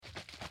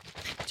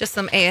Just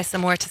some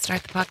ASMR to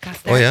start the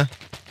podcast there. Oh, yeah.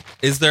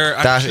 Is there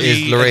That actually...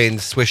 is Lorraine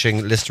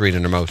swishing Listerine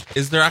in her mouth.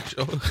 Is there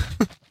actually... Oh,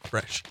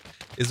 fresh.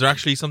 Is there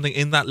actually something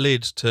in that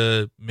lid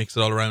to mix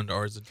it all around,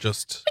 or is it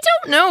just... I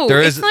don't know. There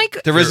It's is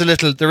like... there is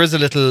a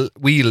little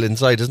wheel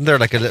inside, isn't there?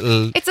 Like a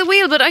little... It's a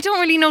wheel, but I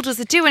don't really know, does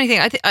it do anything?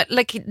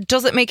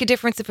 Does it make a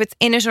difference if it's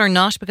in it or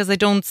not? Because I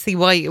don't see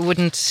why it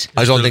wouldn't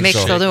I don't think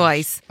mix so.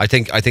 otherwise. I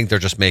think they're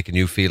just making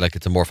you feel like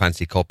it's a more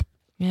fancy cup.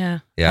 Yeah.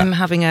 Yeah. I'm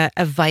having a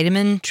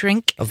vitamin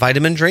drink. A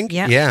vitamin drink?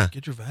 Yeah.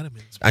 Get your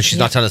vitamins. And she's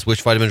not telling us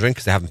which vitamin drink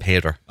because they haven't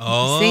paid her.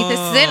 Oh. See, this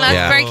is it, lads.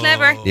 Yeah. Very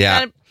clever.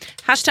 Yeah.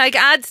 Hashtag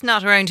ads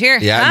not around here.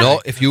 Yeah, Huh?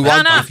 no. If you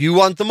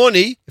want the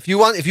money, if you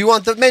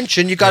want the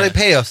mention, you got to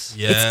pay us.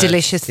 Yeah. It's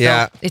delicious. Though.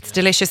 Yeah. It's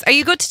delicious. Are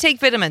you good to take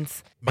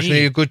vitamins? Actually,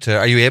 are you good to?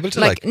 Are you able to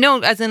like?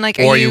 No, as in like,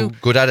 Or are you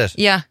good at it?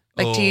 Yeah.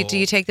 Like, do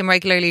you take them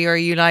regularly, or are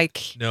you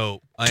like?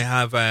 No, I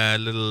have a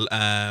little...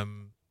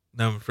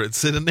 Now I'm afraid to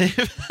say the name.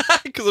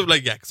 Because I'm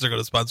like, because they're going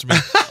to sponsor me.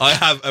 I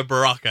have a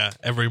Baraka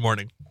every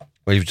morning.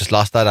 Well, you've just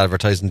lost that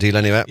advertising deal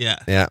anyway. Yeah.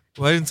 Yeah.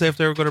 Well, I didn't say if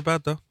they were good or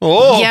bad, though.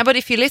 Oh. Yeah, but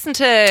if you listen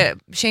to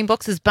Shane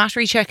Bucks's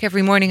battery check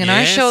every morning on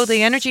our Yes. show,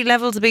 the energy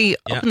levels will be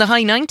up in the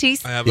high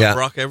 90s. I have Yeah. a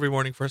Baraka every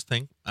morning, first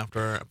thing,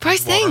 after a First pint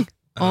of water. thing?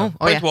 Oh,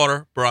 Pint yeah. of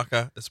water,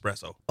 Baraka,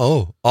 espresso.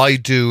 Oh, I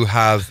do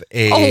have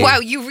a... Oh, wow,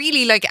 you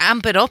really like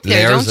amp it up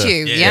there, Layers don't it.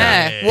 you?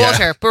 Yeah.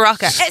 Water,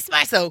 Baraka,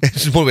 espresso.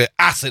 It's just one with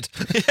acid.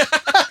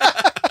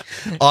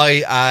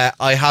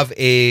 I have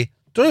a...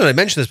 Don't know if I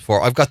mentioned this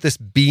before. I've got this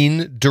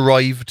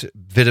bean-derived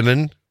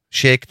vitamin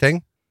shake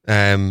thing.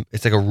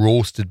 It's like a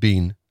roasted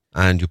bean,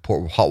 and you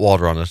pour hot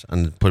water on it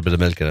and put a bit of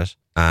milk in it,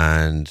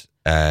 and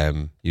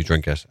you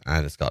drink it,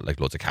 and it's got like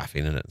loads of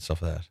caffeine in it and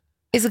stuff like that.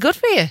 Is it good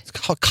for you? It's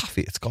called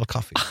coffee. It's called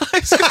coffee. I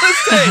was going to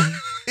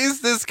say,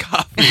 is this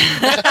coffee?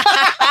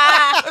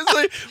 I was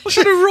like, what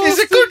kind of roast? Is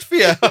it good for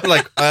you? I'm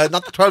like,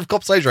 not the 12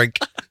 cups I drink.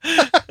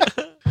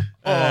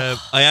 I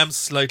am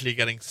slightly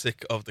getting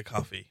sick of the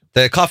coffee.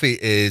 The coffee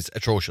is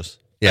atrocious.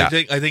 Yeah.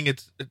 I think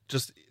it's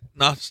just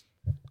not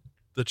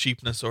the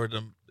cheapness or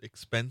the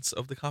expense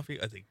of the coffee.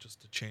 I think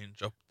just to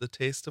change up the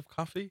taste of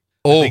coffee.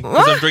 Oh.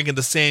 Because I'm drinking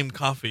the same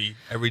coffee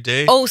every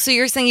day. Oh, so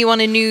you're saying you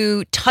want a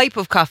new type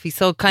of coffee,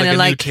 so kind of a new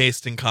like...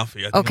 tasting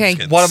coffee. I think Okay. I'm just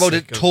getting What about a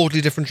sick of-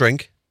 totally different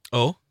drink?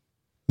 Oh,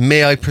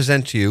 May I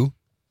present to you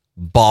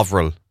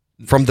Bovril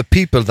from the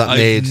people that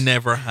made... I've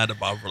never had a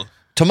Bovril.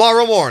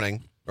 Tomorrow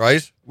morning,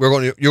 right? You're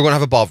going to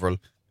have a Bovril.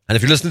 And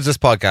if you're listening to this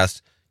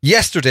podcast,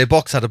 yesterday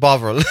Bucks had a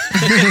Bovril.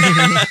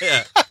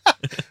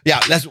 Yeah,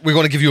 we're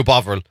going to give you a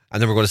Bovril,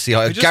 and then we're going to see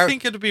how... I just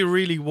think it'd be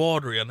really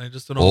watery, and I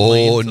just don't know.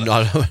 Oh,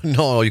 my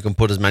no, you can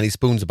put as many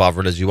spoons of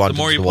Bovril as you want The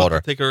more you into the put, water.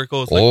 the thicker it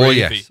goes. Like Oh,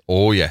 gravy. yes.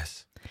 Oh,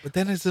 yes. But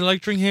then is it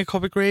like drinking a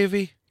cup of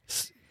gravy?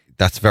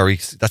 That's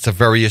a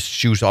very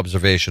astute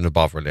observation of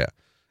Bovril, yeah.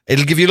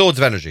 It'll give you loads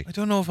of energy. I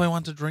don't know if I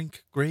want to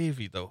drink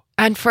gravy though.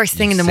 And first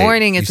thing in the You say-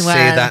 morning as you well.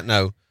 say that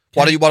now.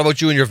 What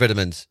about you and your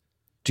vitamins?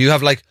 Do you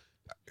have like...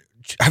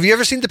 Have you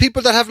ever seen the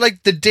people that have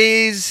like the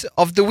days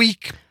of the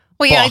week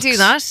Well, yeah, box? I do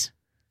that.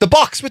 The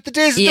box with the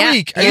days of the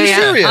week. Are you yeah.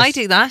 serious? I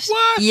do that.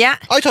 What? Yeah.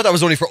 I thought that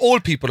was only for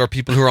old people or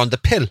people who are on the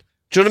pill.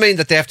 Do you know what I mean?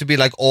 That they have to be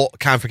like, oh,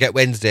 can't forget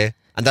Wednesday.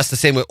 And that's the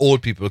same with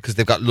old people because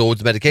they've got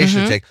loads of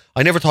medication to take.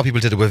 I never thought people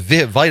did it with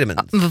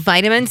vitamins.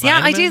 Vitamins. Yeah,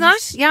 I do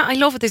Vitamins? that. Yeah, I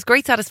love it. There's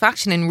great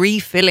satisfaction in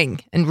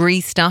refilling and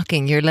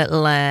restocking your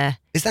little...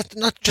 Is that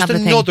not just Tablet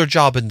thing. another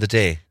job in the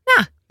day?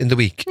 Nah. In the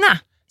week? Nah.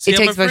 See, it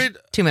I'm takes about afraid-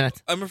 2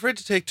 minutes. I'm afraid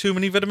to take too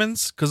many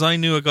vitamins because I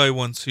knew a guy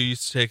once who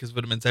used to take his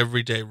vitamins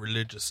every day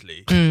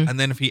religiously. And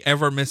then if he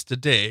ever missed a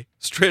day,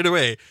 straight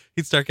away,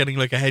 he'd start getting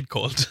like a head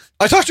cold.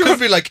 I thought you were going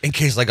to be like, in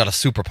case I got a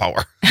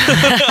superpower.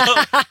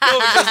 No,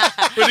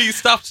 because when he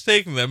stopped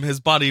taking them, his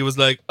body was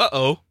like,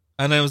 uh-oh.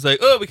 And I was like,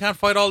 oh, we can't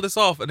fight all this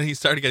off. And then he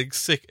started getting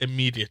sick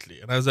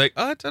immediately. And I was like,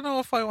 I don't know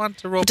if I want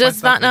to rope Does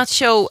myself that not in.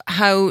 show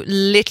how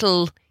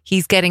little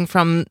he's getting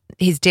from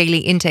his daily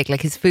intake,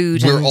 like his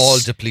food? We're and, all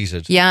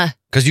depleted. Yeah.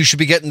 Because you should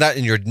be getting that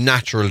in your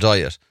natural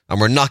diet. And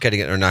we're not getting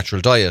it in our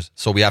natural diet.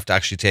 So we have to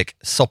actually take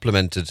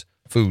supplemented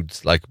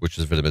foods, like which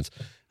is vitamins.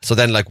 So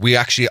then like we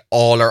actually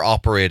all are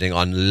operating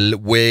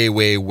on way,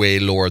 way, way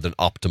lower than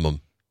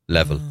optimum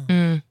level.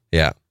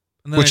 Yeah.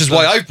 And then Which I is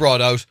thought, wit I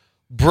brought out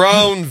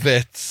brown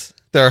vits.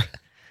 They're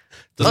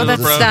doesn't Oh, it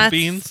brown that's-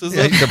 beans, is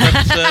Yeah, it?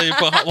 That, you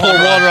put hot pour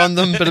water on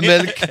them, bit of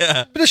milk,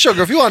 Yeah. bit of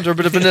sugar if you want, or a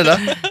bit of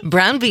vanilla.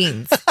 Brown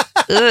beans.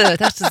 Ugh,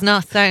 that does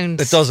not sound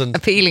It doesn't.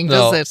 appealing,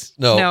 No, does it?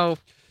 no.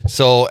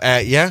 So,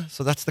 yeah,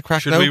 so that's the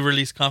crack Should now. we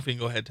release coffee and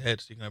go head to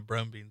head so you can have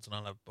brown beans and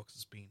I'll have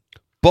Bucks' bean?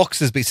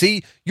 Bucks is...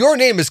 See, your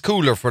name is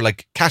cooler for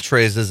like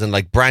catchphrases and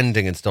like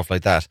branding and stuff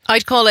like that.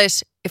 I'd call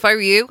it, if I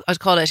were you, I'd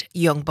call it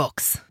Young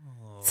Bucks.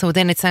 So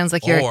then it sounds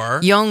like you're Or-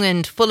 young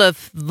and full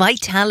of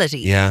vitality.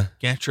 Yeah.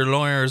 Get your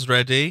lawyers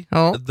ready.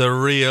 Oh. The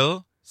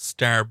real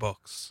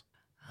Starbucks.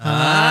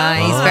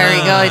 He's very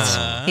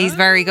good. He's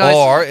very good.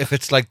 Or if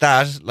it's like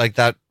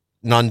that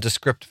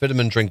nondescript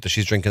vitamin drink that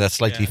she's drinking that's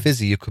slightly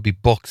fizzy, it could be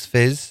Bucks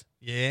Fizz,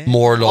 Yeah.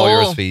 more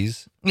lawyers' Oh.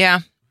 fees. Yeah.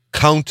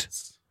 Count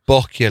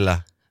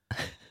Buckula.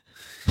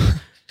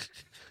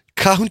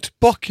 Count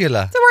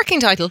Buckula. It's a working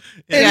title.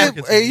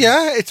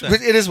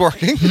 It is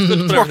working.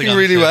 It's working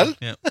really well.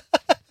 Yeah.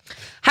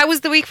 How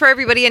was the week for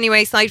everybody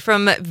anyway, aside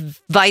from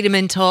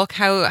vitamin talk?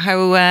 How how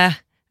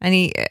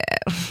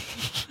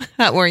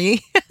were you?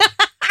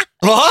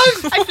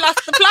 What? I've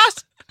lost the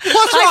plot.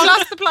 What's I've wrong?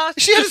 lost the plot.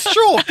 She had a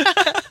stroke.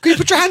 Can you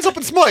put your hands up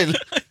and smile?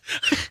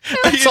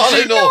 That's all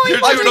I know. You're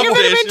I'm doing doing a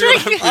bit of updates, a you're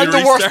drink. gonna have to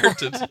be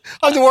restarted.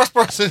 I'm the worst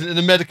person in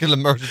a medical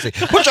emergency.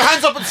 Put your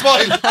hands up and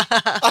smile.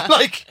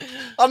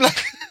 I'm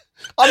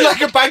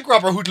like a bank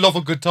robber who'd love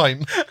a good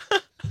time.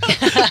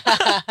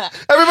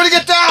 Everybody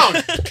get down.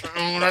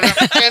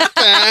 Get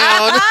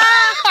down.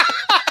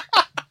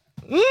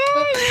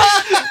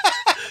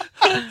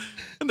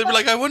 And they'd be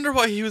like, I wonder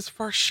why he was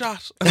first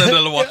shot. And then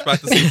they'll watch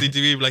back the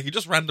CCTV and be like, he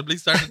just randomly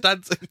started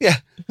dancing. Yeah.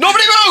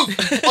 Nobody move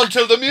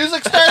until the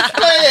music starts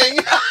playing.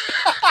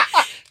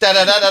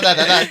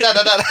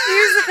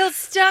 Musical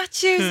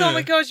statues. Oh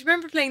my god, you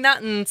remember playing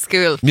that in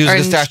school? Musical Or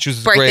in statues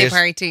is birthday great.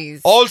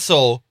 parties.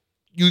 Also,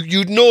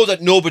 you'd know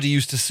that nobody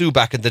used to sue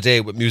back in the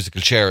day with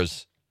musical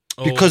chairs.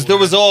 Because there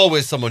was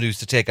always someone who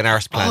used to take an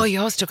arse plant. Oh, you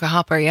always took a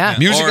hopper, yeah.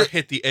 Or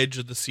hit the edge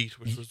of the seat,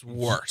 which was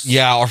worse.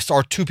 Yeah,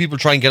 or two people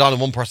try and get on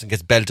and one person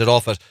gets belted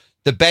off it.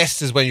 The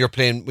best is when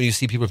you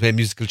see people playing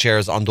musical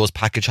chairs on those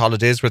package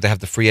holidays where they have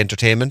the free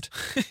entertainment.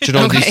 Do you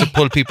know, they used to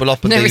pull people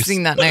up? And Never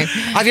seen that now.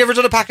 Have you ever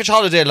done a package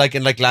holiday like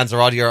in like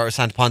Lanzarote or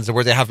Santa Ponza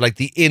where they have like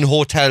the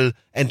in-hotel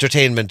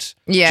entertainment?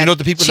 Yeah, Do you know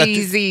the people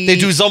cheesy. that they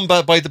do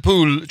Zumba by the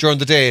pool during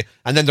the day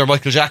and then they're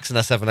Michael Jackson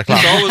at 7 o'clock?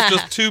 It's always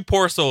just two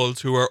poor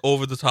souls who are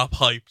over the top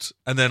hyped,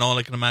 and then all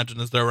I can imagine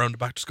is they're around the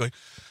back just going,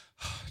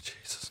 oh,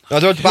 Jesus. No,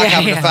 they're at the back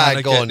having a Yeah. fag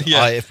Like, going,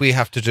 yeah. if we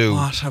have to do...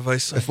 What have I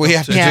signed If we up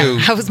have to to? do...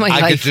 How was my I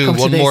life could do come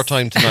to one this? more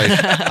time tonight.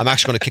 I'm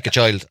actually going to kick a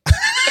child.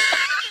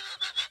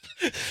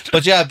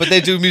 But they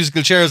do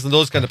musical chairs and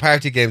those kind of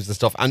party games and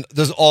stuff. And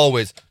there's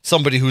always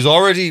somebody who's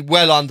already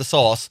well on the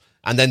sauce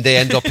and then they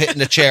end up hitting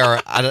a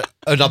chair at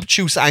an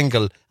obtuse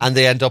angle and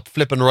they end up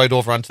flipping right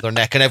over onto their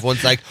neck and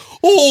everyone's like,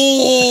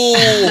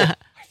 oh!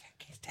 I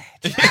think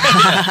he's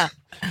dead.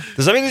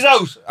 Does that mean he's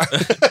out?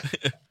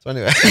 So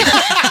anyway.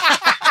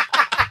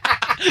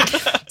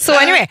 So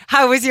anyway,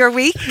 how was your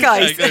week,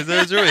 guys? Hey guys, how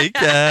was your week?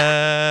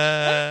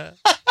 I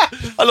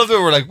love that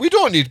we're like, we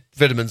don't need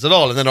vitamins at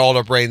all. And then all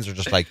our brains are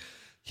just like,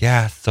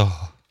 yeah, so...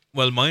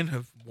 Well, mine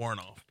have worn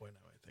off by now,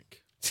 I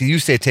think. See, you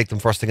say take them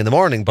first thing in the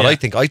morning, but Yeah. I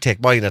think I take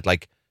mine at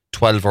like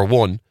 12 or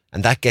 1,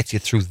 and that gets you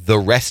through the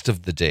rest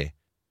of the day.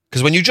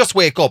 Because when you just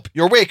wake up,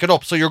 you're waking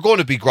up, so you're going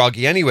to be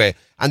groggy anyway,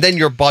 and then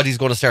your body's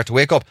going to start to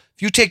wake up.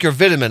 If you take your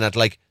vitamin at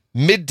like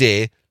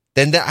midday,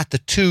 then at the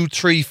 2,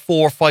 3,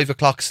 4, 5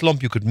 o'clock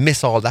slump, you could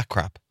miss all that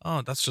crap.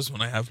 Oh, that's just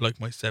when I have like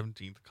my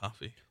 17th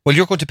coffee. Well,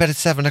 you're going to bed at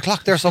 7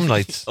 o'clock there some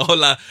nights.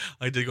 I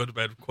did go to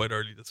bed quite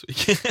early this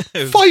week. It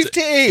was- 5 to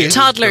 8. it was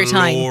Toddler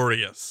time.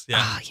 Glorious.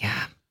 Yeah. Oh,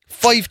 yeah.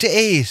 5 to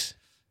 8.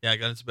 Yeah, I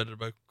got into bed at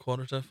about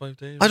 4:45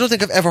 days. I don't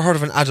think I've ever heard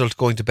of an adult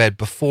going to bed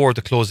before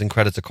the closing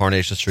credits of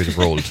Coronation Street have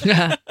rolled.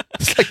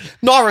 It's like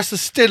Norris is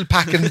still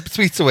packing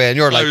sweets away, and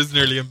you're like, I was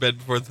nearly in bed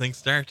before the thing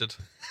started.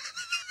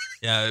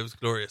 Yeah, it was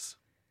glorious.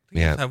 I think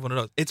I Yeah. have to have one of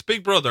those. It's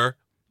Big Brother,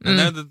 and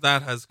now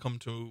that has come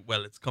to,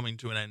 well, it's coming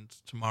to an end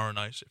tomorrow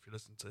night, if you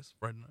listen to this,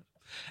 Friday night.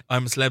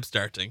 I'm a Celeb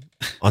starting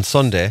on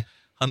Sunday.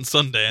 on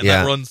Sunday, and Yeah.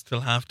 that runs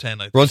till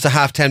 10:30, I think. Runs to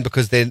 10:30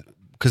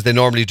 because they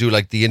normally do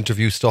like the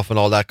interview stuff and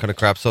all that kind of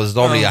crap. So there's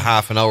normally a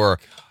half an hour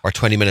or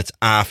 20 minutes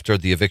after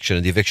the eviction,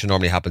 and the eviction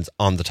normally happens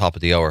on the top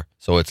of the hour.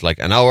 So it's like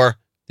an hour,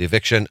 the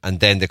eviction, and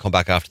then they come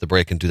back after the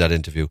break and do that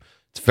interview.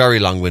 It's very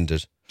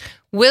long-winded.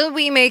 Will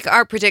we make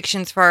our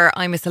predictions for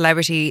I'm a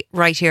Celebrity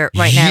right here,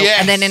 right now? Yes.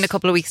 And then in a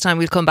couple of weeks' time,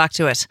 we'll come back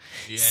to it.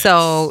 Yes.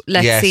 So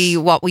let's Yes. see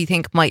what we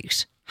think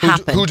might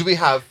happen. Who do we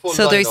have? Full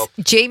So there's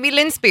lineup. Jamie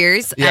Lynn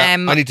Spears. Yeah,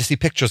 I need to see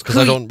pictures because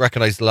I don't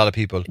recognise a lot of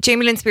people.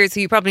 Jamie Lynn Spears,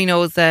 who you probably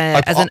know as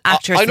an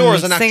actress. I know her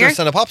as and an singer. actress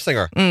and a pop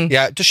singer.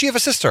 Yeah. Does she have a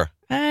sister?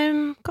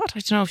 God, I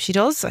don't know if she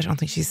does. I don't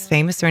think she's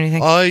famous or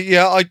anything.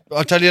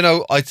 I'll tell you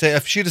now, I'd say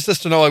if she had a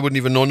sister now, I wouldn't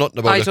even know nothing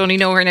about it. I'd only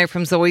know her now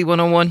from Zoe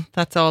 101.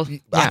 That's all. Yeah.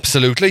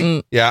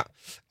 Absolutely. Yeah.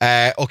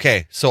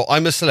 Okay, so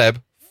I'm a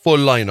Celeb, full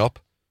lineup,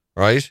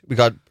 right? We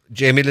got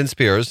Jamie Lynn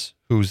Spears,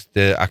 who's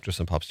the actress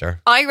and pop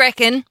star. I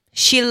reckon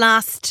she'll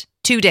last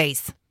 2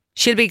 days.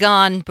 She'll be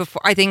gone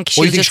before. I think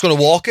she'll You think just she's going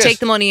to walk it? take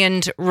the money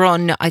and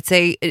run. I'd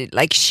say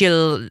like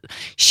she'll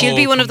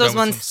be one of come those down with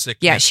ones. some sickness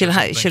Yeah, or she'll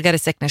something. get a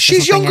sickness. or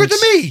She's something younger than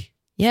and- me.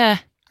 Yeah.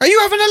 Are you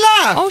having a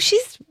laugh? Oh,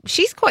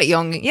 she's quite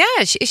young. Yeah,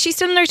 she's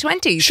still in her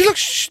 20s. She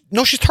looks,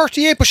 no, she's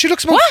 38, but she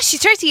looks about... What? She's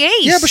 38.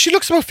 Yeah, but she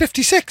looks about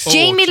 56.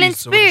 Jamie Lynn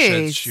Jesus, I would've said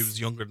Spears. She was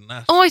younger than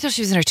that. Oh, I thought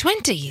she was in her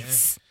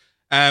 20s.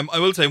 I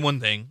will say one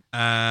thing,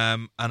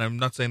 and I'm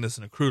not saying this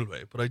in a cruel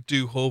way, but I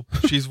do hope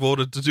she's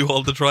voted to do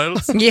all the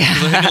trials. Yeah.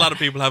 'Cause I think a lot of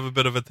people have a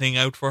bit of a thing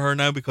out for her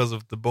now because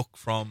of the book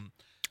from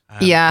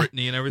Yeah.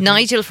 Brittany and everything.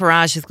 Nigel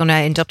Farage is going to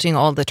end up doing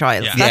all the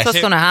trials. Yeah. That's what's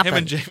Him- going to happen. Him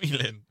and Jamie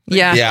Lynn.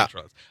 Yeah. Yeah.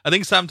 I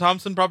think Sam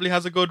Thompson probably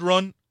has a good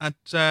run at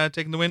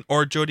taking the win,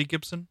 or Jodie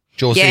Gibson.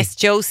 Josie. Yes,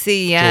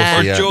 Josie. Yeah. Josie,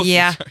 Or yeah. Josie,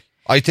 Yeah. sorry.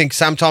 I think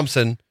Sam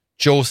Thompson,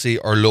 Josie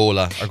or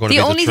Lola are going to be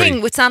The the only three.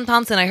 thing with Sam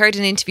Thompson, I heard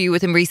an interview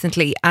with him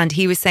recently, and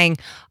he was saying,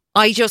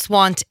 I just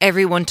want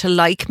everyone to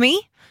like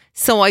me.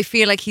 So I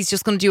feel like he's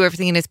just going to do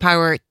everything in his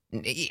power.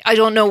 I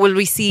don't know, will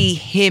we see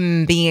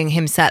him being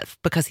himself?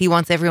 Because he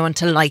wants everyone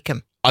to like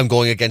him. I'm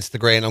going against the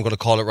grain. I'm going to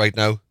call it right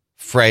now.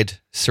 Fred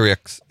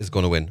Sirius is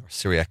going to win. Or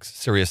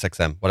Sirius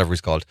XM, whatever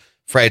he's called.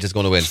 Fred is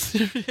going to win.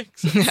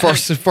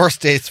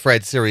 first date's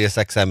Fred, Sirius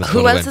XM is going to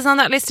win. Who else is on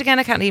that list again?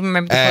 I can't even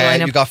remember the full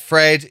lineup. You got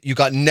Fred, you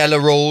got Nella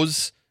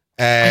Rose.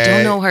 I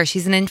don't know her.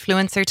 She's an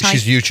influencer type.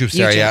 She's a YouTube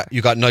star, yeah.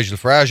 You got Nigel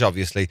Farage,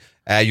 obviously.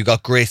 You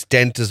got Grace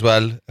Dent as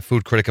well, a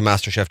food critic and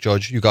MasterChef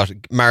judge. You got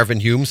Marvin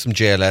Humes from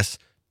JLS.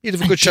 You'd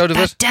have a good shout of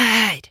it.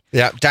 Dad.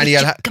 Yeah,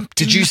 Danielle.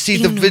 Did you see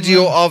the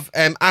video of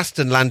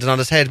Aston landing on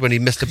his head when he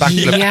missed a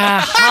backflip?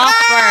 Yeah,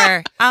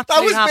 hopper.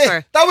 Absolute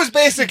hopper. That was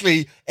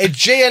basically a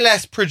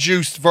JLS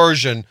produced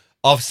version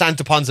of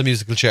Santa Ponza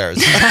musical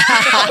chairs.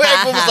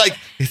 Everyone was like,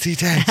 is he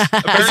dead?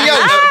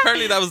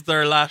 Apparently that was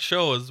their last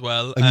show as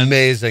well.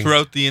 Amazing. And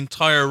throughout the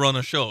entire run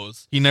of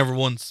shows, he never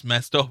once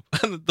messed up.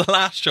 And the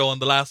last show on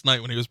the last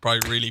night when he was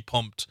probably really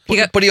pumped.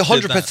 But he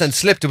 100%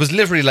 slipped. It was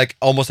literally like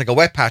almost like a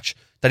wet patch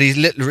that he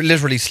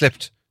literally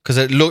slipped because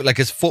it looked like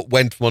his foot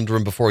went from under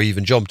him before he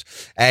even jumped.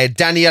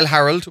 Danielle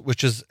Harold,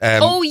 which is...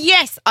 oh,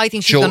 yes. I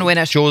think she's going to win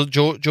it.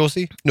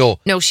 Josie?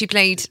 No, she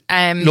played...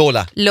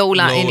 Lola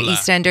in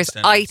EastEnders.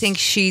 I think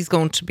she's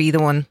going to be the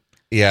one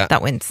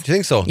that wins. Do you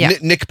think so? Yeah.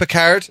 Nick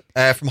Picard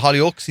from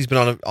Hollyoaks. He's been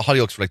on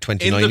Hollyoaks for like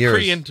 29 years. In the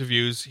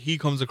pre-interviews, he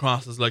comes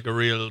across as like a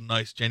real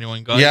nice,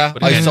 genuine guy. Yeah,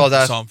 but I saw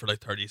that. I saw him for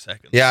like 30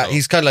 seconds. Yeah, so.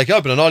 He's kind of like,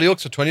 I've been on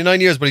Hollyoaks for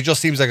 29 years, but he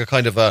just seems like a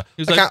kind of a...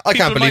 I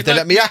can't believe they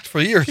let me act for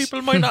years.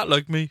 People might not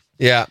like me.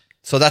 Yeah,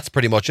 so that's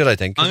pretty much it, I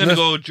think. I'm going to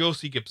go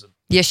Josie Gibson.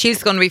 Yeah,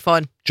 she's going to be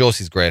fun.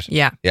 Josie's great.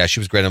 Yeah. Yeah,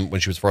 she was great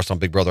when she was first on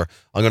Big Brother.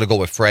 I'm going to go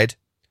with Fred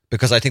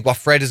because I think what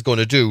Fred is going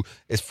to do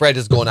is Fred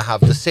is going to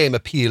have the same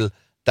appeal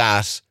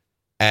that...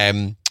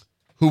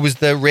 who was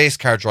the race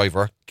car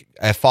driver?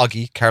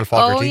 Carl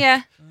Fogarty.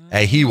 Oh,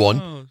 yeah. He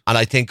won. And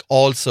I think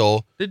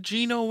also... Did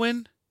Gino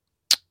win?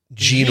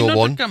 Gino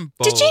won.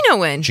 Did Gino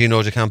win?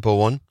 Gino De Campo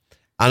won.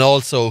 And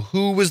also,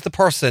 who was the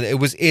person? It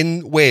was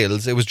in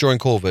Wales. It was during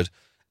COVID.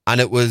 And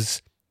it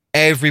was...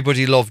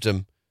 Everybody loved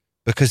him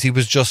because he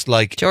was just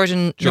like...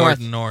 Jordan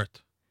North.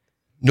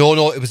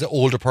 No, it was an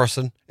older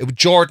person. It was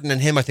Jordan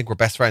and him, I think, were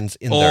best friends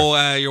in there.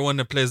 Oh, you're one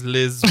that plays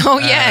Liz. Oh,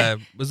 yeah.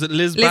 Was it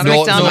Liz Liz Banner?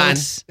 McDonald. No,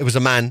 it was a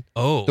man.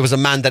 Oh. There was a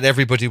man that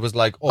everybody was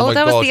like, oh my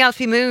God. That was the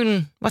Alfie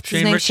Moon. What's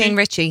his name? Ritchie? Shane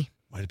Ritchie.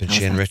 Might have been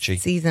Shane Ritchie.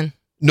 Season.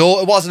 No,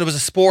 it wasn't. It was a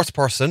sports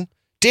person.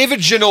 David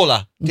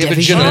Ginola. David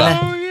Ginola.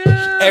 Oh,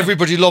 yeah.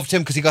 Everybody loved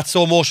him because he got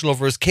so emotional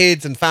over his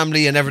kids and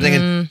family and everything.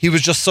 And he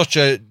was just such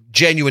a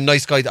genuine,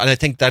 nice guy. And I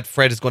think that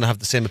Fred is going to have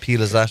the same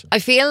appeal as that. I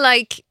feel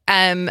like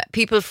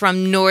people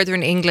from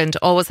Northern England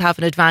always have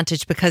an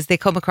advantage because they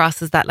come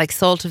across as that like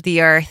salt of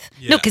the earth.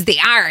 Yeah. No, because they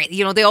are.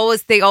 You know, they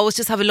always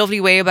just have a lovely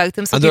way about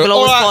them. So And people they're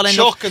always all fall right,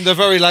 in love. Chuck, and they're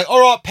very like, all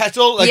right,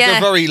 petal. Like Yeah.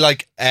 they're very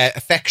like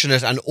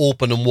affectionate and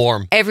open and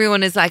warm.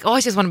 Everyone is like,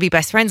 I just want to be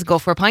best friends and go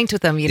for a pint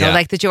with them. You know, Yeah.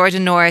 like the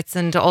Jordan Norths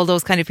and all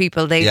those kind of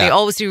people. They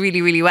always do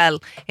really, really well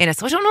in it.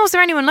 So I don't know, is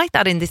there anyone like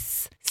that in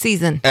this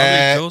season?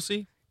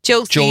 Josie?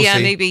 Josie, yeah,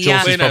 maybe,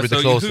 Josie's yeah. probably the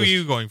So closest. who are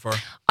you going for?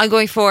 I'm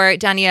going for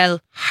Danielle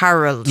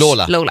Harold.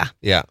 Lola.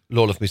 Yeah,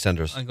 Lola from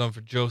EastEnders. I'm going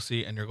for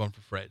Josie and you're going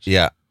for Fred.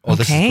 Yeah. Oh,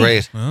 this Okay. is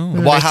great. Oh.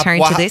 We'll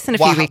return to this in a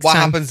few weeks' What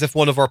time. happens if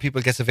one of our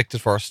people gets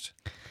evicted first?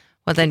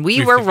 Well, then we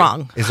We were have to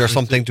wrong. Is there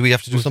something? Do we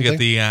have to do We something? get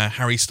the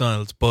Harry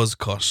Styles buzz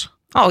cut.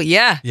 Oh,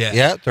 yeah.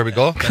 Yeah, there we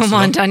go. Come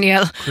on,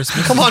 Danielle.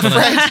 Christmas Come on,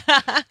 Fred.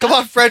 Come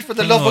on, Fred, for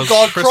the love of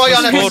God. Cry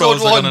on episode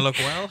photos are going to 1. look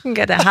well.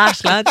 Get a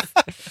hat, lads.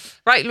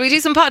 Right, will we do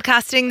some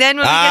podcasting then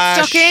when we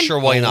get stuck in? Sure,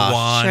 why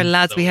not? Sure,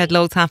 lads, we had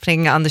loads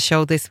happening on the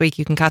show this week.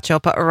 You can catch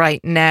up right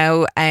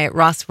now.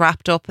 Ross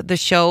wrapped up the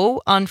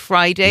show on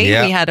Friday.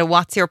 Yeah. We had a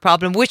What's Your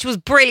Problem, which was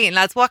brilliant,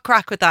 lads. What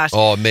crack with that?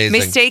 Oh,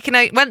 amazing.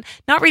 Well,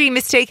 not really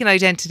mistaken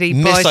identity,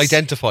 but...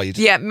 Misidentified.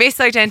 Yeah,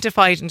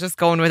 misidentified and just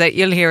going with it.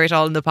 You'll hear it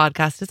all in the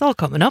podcast. It's all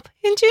coming up.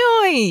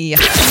 Enjoy.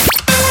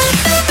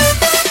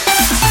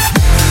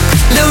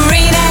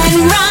 Lorraine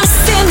and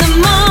Ross in the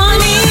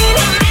morning.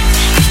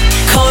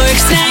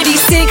 Cork's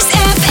 96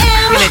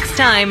 FM. It's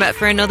time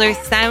for another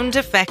sound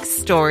effects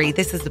story.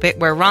 This is the bit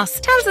where Ross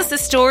tells us a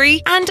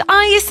story and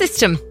I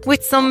assist him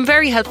with some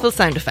very helpful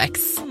sound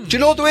effects. Do you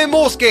know the way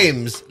most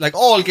games, like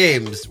all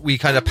games, we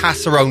kind of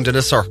pass around in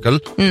a circle.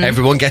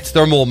 Everyone gets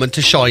their moment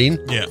to shine.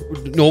 Yeah.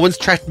 No one's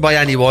threatened by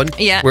anyone.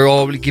 Yeah. We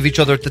all give each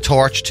other the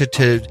torch to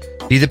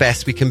be the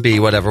best we can be,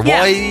 whatever.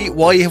 Yeah.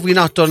 Why have we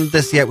not done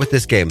this yet with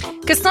this game?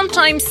 Because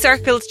sometimes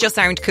circles just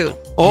aren't cool.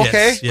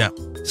 Okay. Yes, yeah.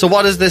 So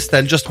what is this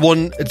then? Just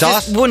one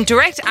dot? Just one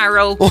direct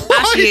arrow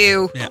at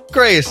you. Yeah.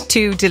 Great.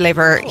 To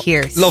deliver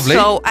here. Lovely.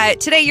 So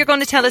today you're going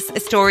to tell us a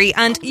story,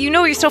 and you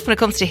know your stuff when it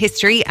comes to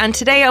history, and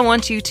today I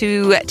want you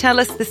to tell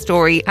us the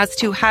story as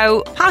to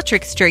how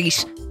Patrick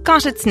Street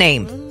got its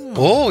name.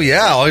 Oh,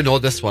 yeah, I know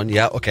this one.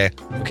 Yeah, okay.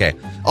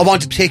 I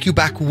want to take you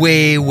back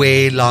way,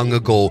 way long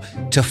ago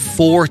to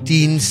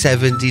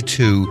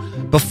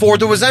 1472 before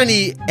there was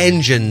any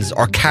engines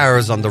or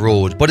cars on the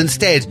road, but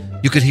instead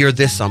you could hear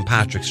this on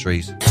Patrick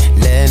Street.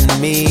 Let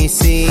me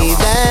see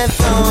that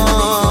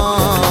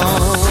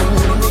thong.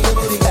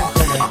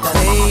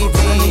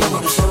 Baby,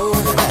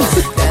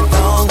 that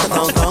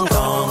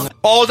thong.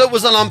 All that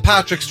was on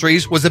Patrick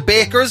Street was a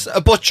baker's,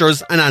 a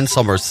butcher's and Ann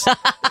Summers.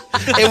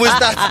 It was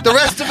that. The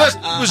rest of it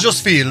was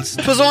just fields.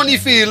 It was only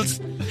fields.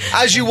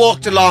 As you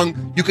walked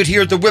along, you could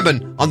hear the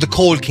women on the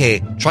cold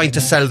quay trying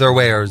to sell their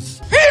wares.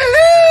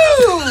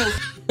 Hello!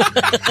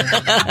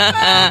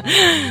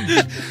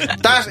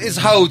 That is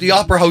how the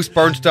Opera House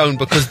burnt down,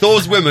 because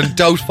those women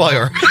doused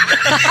fire.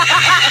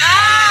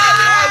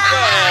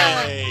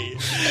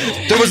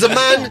 There was a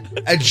man,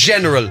 a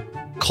general,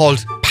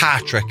 called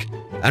Patrick,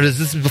 and this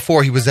is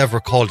before he was ever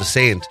called a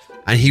saint,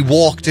 and he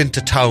walked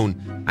into town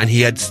and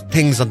he had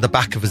things on the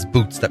back of his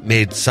boots that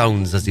made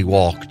sounds as he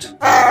walked.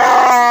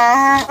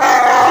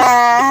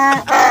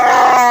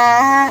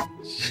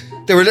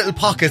 There were little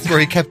pockets where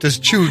he kept his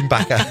tune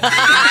back at.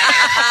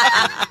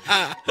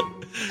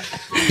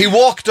 He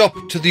walked up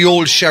to the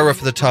old sheriff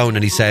of the town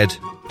and he said, Do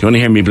you want to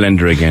hear me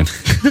blender again?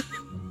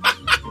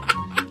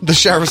 The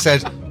sheriff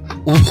said,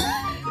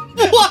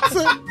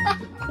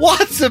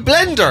 What's a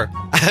blender?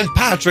 And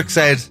Patrick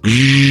said,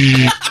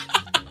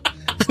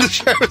 the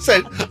sheriff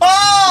said,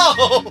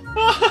 oh,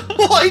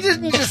 why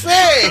didn't you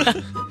say?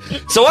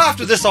 So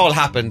after this all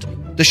happened,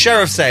 the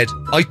sheriff said,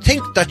 I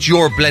think that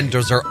your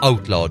blenders are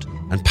outlawed.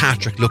 And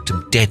Patrick looked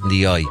him dead in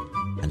the eye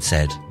and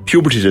said,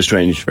 Puberty is a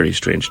strange, very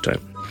strange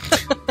time.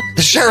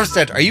 The sheriff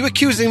said, are you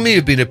accusing me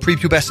of being a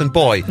prepubescent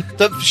boy?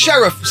 The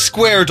sheriff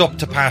squared up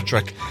to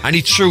Patrick and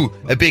he threw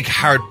a big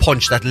hard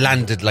punch that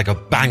landed like a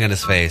bang in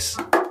his face.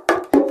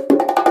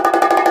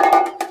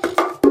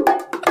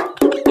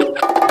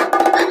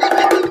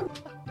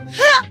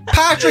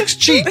 Patrick's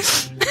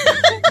cheeks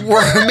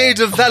were made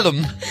of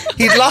vellum.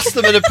 He'd lost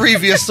them in a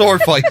previous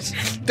sword fight.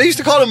 They used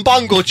to call him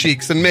bongo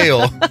cheeks in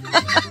Mayo.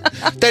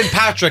 Then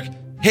Patrick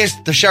hit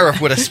the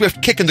sheriff with a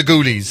swift kick in the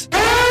ghoulies.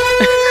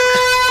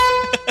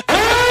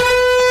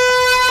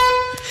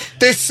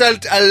 This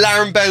sent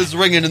alarm bells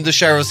ringing in the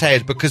sheriff's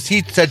head, because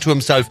he said to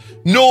himself,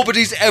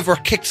 nobody's ever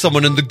kicked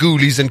someone in the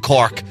ghoulies in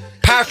Cork.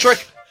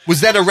 Patrick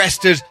was then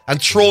arrested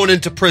and thrown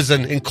into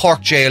prison in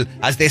Cork jail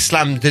as they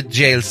slammed the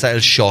jail cell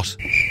shut.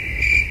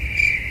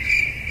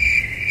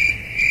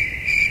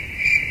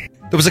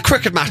 There was a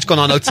cricket match going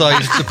on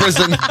outside the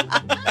prison,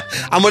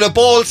 and when a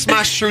ball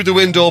smashed through the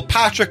window,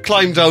 Patrick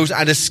climbed out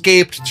and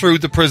escaped through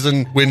the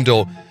prison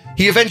window.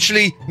 He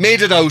eventually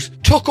made it out,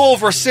 took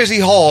over City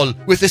Hall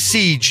with a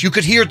siege. You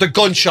could hear the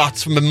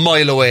gunshots from a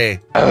mile away.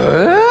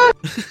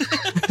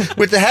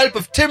 With the help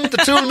of Tim the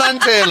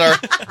Toolman Taylor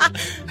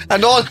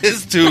and all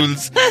his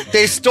tools,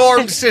 they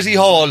stormed City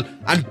Hall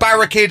and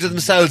barricaded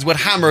themselves with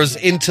hammers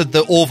into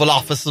the Oval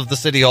Office of the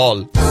City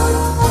Hall,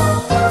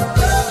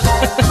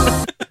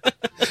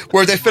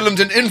 where they filmed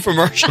an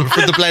infomercial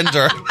for the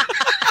blender.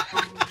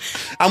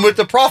 And with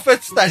the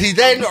profits that he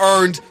then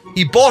earned,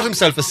 he bought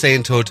himself a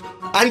sainthood.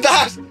 And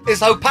that is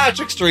how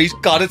Patrick Street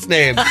got its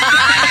name. Lorraine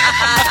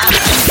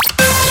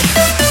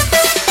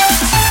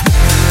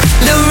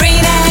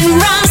and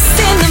Ross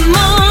in the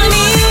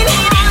morning.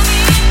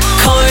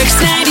 Cork's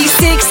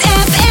 96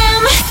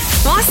 FM.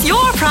 What's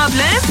your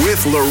problem?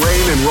 With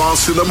Lorraine and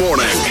Ross in the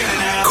morning.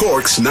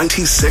 Cork's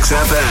 96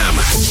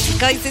 FM.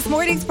 Guys, this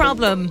morning's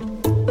problem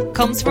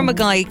comes from a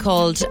guy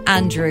called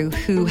Andrew,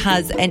 who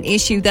has an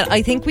issue that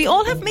I think we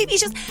all have maybe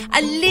just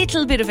a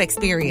little bit of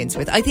experience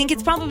with. I think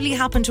it's probably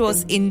happened to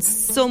us in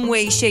some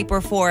way, shape or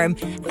form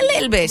a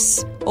little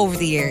bit over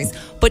the years,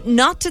 but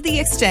not to the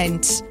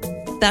extent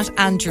that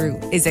Andrew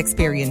is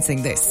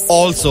experiencing this.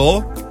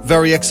 Also,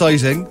 very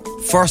exciting,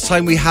 first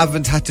time we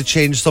haven't had to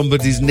change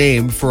somebody's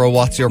name for a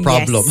what's your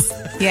problem.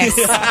 Yes.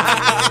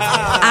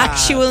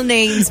 Actual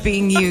names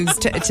being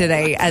used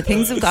today.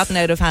 Things have gotten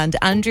out of hand.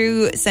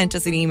 Andrew sent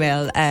us an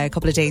email a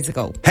couple of days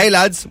ago. Hey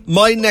lads,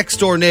 my next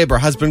door neighbour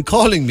has been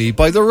calling me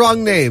by the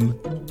wrong name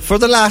for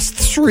the last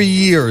 3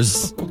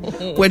 years.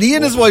 When he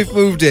and his wife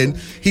moved in,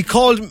 he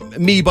called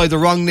me by the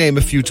wrong name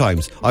a few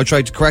times. I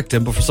tried to correct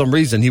him, but for some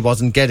reason he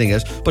wasn't getting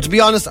it. But to be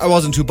honest, I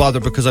wasn't too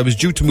bothered because I was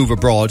due to move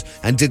abroad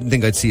and didn't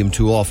think I'd see him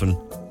too often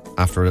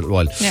after a little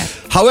while. Yeah.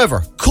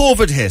 However,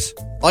 COVID hit.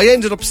 I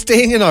ended up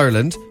staying in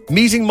Ireland,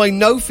 meeting my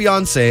now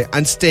fiancé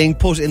and staying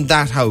put in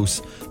that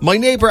house. My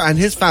neighbour and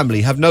his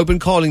family have now been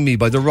calling me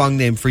by the wrong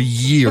name for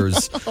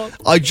years.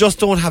 I just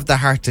don't have the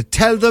heart to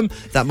tell them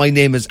that my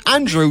name is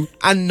Andrew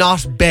and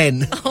not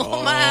Ben.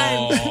 Oh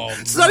man.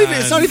 It's not even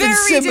Very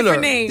similar.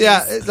 different names.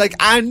 Yeah, it's like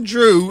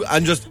Andrew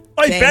and just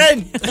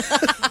Ben.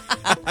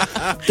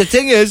 The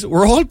thing is,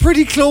 we're all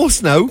pretty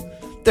close now.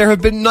 There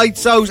have been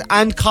nights out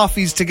and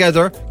coffees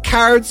together,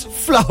 cards,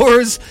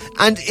 flowers,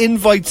 and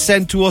invites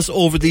sent to us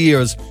over the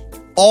years,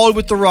 all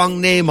with the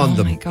wrong name on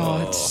them. Oh my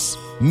God.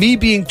 Me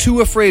being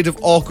too afraid of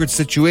awkward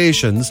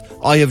situations,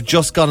 I have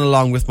just gone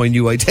along with my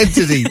new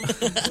identity.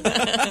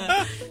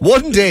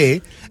 One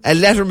day, a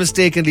letter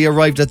mistakenly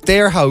arrived at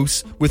their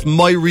house with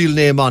my real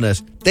name on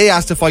it. They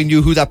asked if I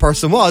knew who that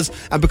person was,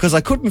 and because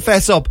I couldn't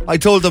fess up, I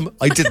told them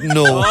I didn't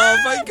know. Oh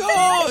my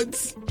God!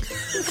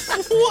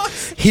 What?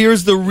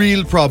 Here's the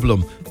real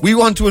problem. We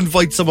want to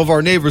invite some of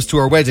our neighbours to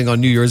our wedding on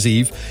New Year's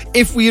Eve.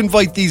 If we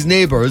invite these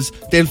neighbours,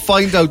 they'll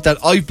find out that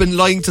I've been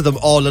lying to them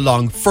all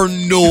along for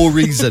no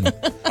reason.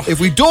 If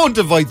we don't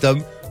invite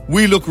them,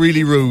 we look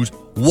really rude.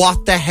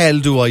 What the hell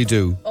do I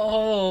do?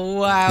 Oh,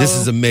 wow. This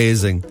is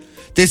amazing.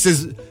 This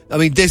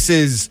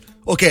is...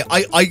 Okay,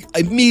 I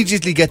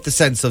immediately get the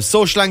sense of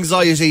social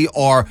anxiety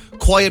or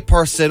quiet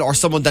person or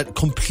someone that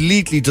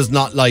completely does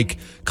not like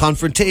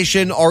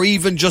confrontation or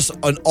even just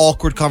an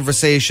awkward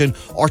conversation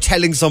or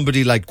telling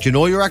somebody like, do you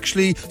know you're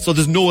actually... So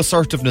there's no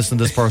assertiveness in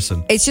this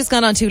person. It's just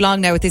gone on too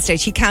long now at this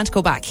stage. He can't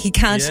go back. He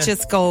can't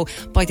just go,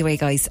 by the way,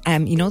 guys,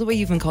 you know the way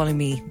you've been calling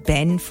me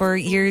Ben for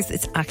years?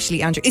 It's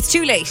actually Andrew. It's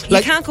too late. He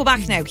can't go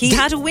back now. He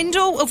had a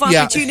window of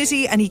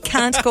opportunity and he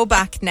can't go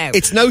back now.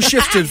 It's now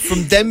shifted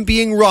from them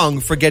being wrong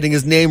for getting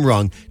his name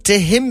wrong to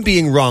him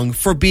being wrong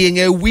for being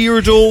a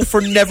weirdo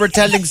for never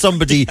telling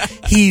somebody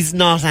he's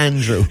not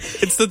Andrew.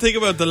 It's the thing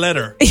about the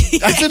letter.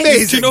 That's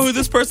amazing. Do you know who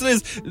this person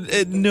is?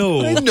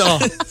 No.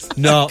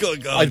 No.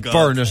 God. I'd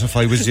burn it if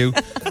I was you.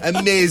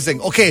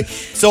 Amazing. Okay,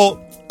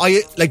 so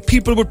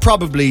people would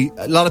probably,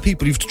 a lot of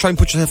people, you have to try and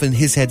put yourself in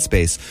his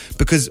headspace,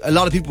 because a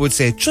lot of people would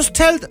say, just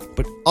tell them.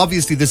 But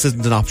obviously this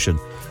isn't an option.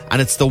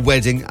 And it's the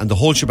wedding and the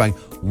whole shebang.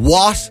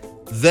 What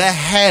the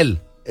hell?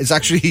 It's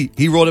actually,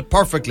 he wrote it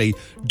perfectly.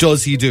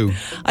 Does he do?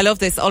 I love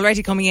this.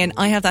 Already coming in,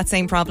 I have that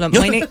same problem.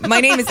 My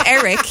name is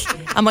Eric,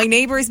 and my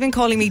neighbour has been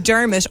calling me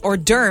Dermot or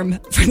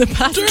Derm for the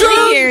past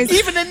 3 years.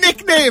 Even a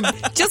nickname.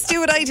 Just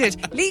do what I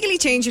did. Legally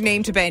change your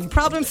name to Ben.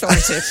 Problem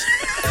sorted.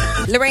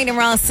 Lorraine and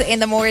Ross in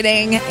the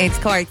morning. It's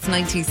Cork's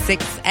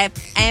 96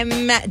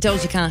 FM.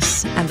 Doja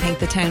Cat and Paint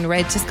the Town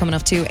Red just coming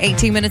up to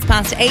 18 minutes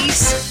past 8.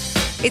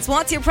 It's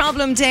What's Your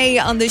Problem Day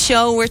on the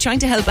show. We're trying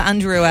to help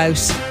Andrew out.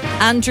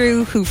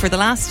 Andrew, who for the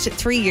last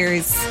 3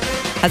 years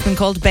has been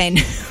called Ben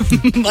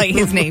by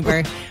his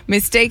neighbour.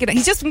 Mistaken.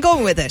 He's just been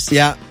going with it.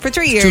 Yeah. For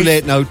 3 years. Too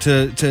late now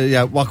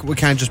we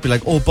can't just be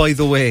like, oh, by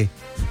the way,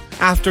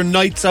 after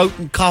nights out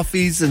and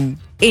coffees and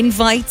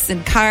invites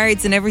and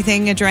cards and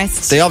everything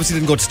addressed. They obviously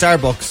didn't go to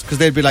Starbucks because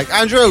they'd be like,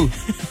 Andrew.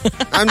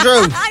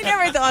 I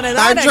never thought of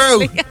that.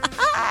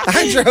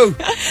 Andrew.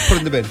 Put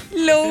in the bin.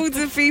 Loads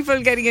of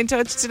people getting in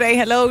touch today.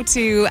 Hello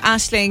to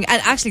Aisling.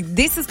 And actually,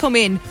 this has come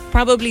in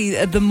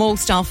probably the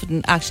most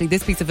often, actually,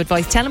 this piece of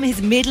advice. Tell him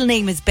his middle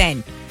name is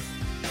Ben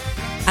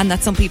and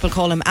that some people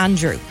call him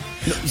Andrew.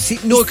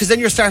 No, because then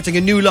you're starting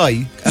a new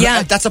lie.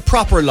 Yeah. That's a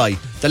proper lie.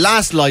 The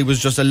last lie was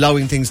just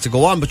allowing things to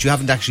go on, but you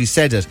haven't actually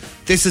said it.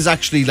 This is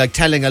actually like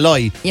telling a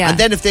lie. Yeah. And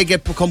then if they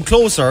become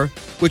closer,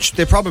 which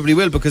they probably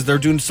will because they're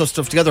doing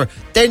stuff together,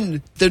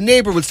 then the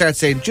neighbour will start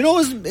saying, do you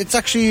know, it's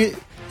actually,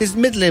 his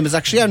middle name is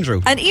actually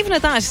Andrew. And even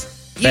at that,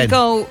 you Ben.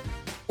 go,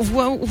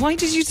 well, why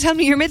did you tell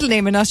me your middle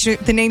name and not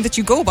the name that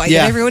you go by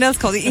that everyone else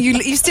calls it?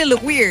 You still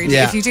look weird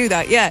if you do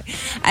that. Yeah.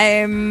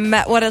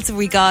 What else have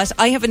we got?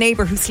 I have a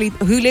neighbour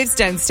who lives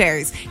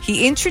downstairs.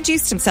 He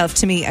introduced himself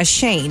to me as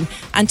Shane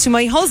and to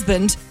my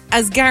husband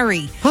as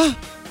Gary.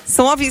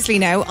 So obviously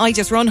now I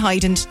just run,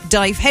 hide and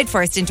dive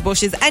headfirst into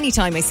bushes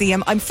anytime I see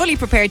him. I'm fully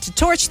prepared to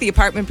torch the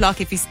apartment block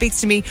if he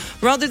speaks to me,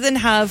 rather than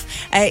have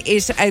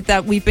it out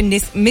that we've been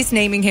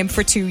misnaming him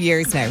for 2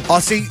 years now. Oh,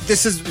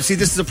 this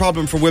is a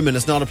problem for women.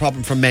 It's not a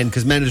problem for men,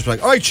 because men are just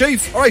like, all right,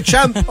 chief, all right,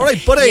 champ, all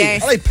right, buddy,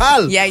 Yes. all right,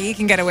 pal. Yeah, you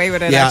can get away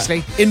with it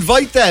actually.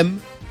 Invite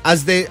them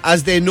as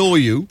they know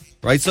you,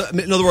 right? So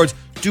in other words,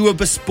 do a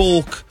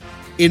bespoke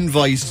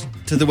invite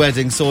to the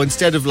wedding. So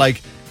instead of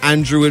like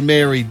Andrew and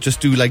Mary,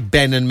 just do like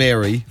Ben and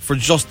Mary for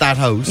just that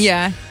house.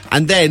 Yeah.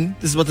 And then,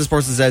 this is what this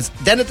person says,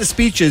 then at the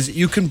speeches,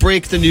 you can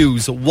break the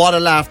news. What a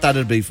laugh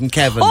that'd be from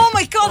Kevin. Oh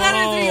my God,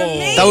 that would be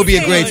amazing. That would be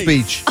a great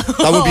speech.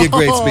 That would be a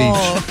great speech.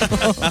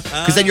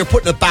 Because then you're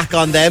putting it back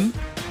on them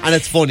and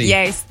it's funny.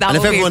 Yes, that and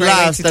if would be a everyone great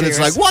way laughs, to then do it's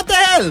it. like, what the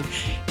hell?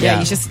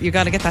 Yeah, you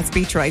got to get that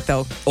speech right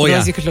though. Oh, Otherwise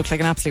yeah. you could look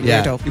like an absolute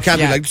Yeah. weirdo. You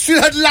can't be like, see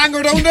that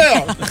langer down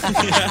there?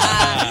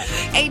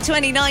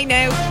 8:29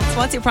 now. So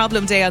what's your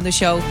problem day on the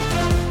show?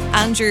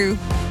 Andrew,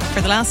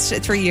 for the last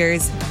 3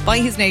 years, by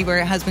his neighbour,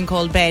 has been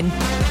called Ben.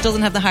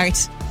 Doesn't have the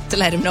heart to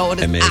let him know what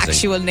his Amazing.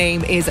 actual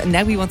name is, and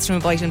now he wants to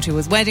invite him to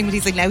his wedding, but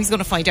he's like, now he's going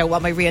to find out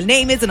what my real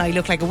name is, and I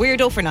look like a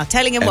weirdo for not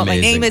telling him what my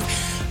name is.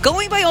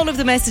 Going by all of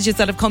the messages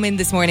that have come in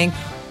this morning,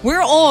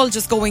 we're all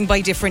just going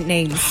by different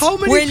names. How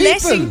many We're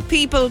people? letting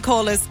people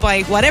call us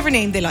by whatever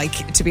name they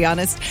like, to be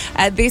honest.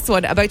 This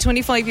one, about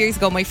 25 years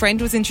ago, my friend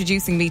was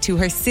introducing me to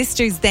her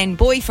sister's then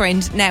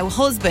boyfriend, now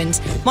husband.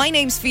 My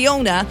name's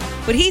Fiona,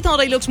 but he thought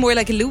I looked more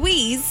like a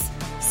Louise,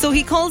 so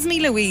he calls me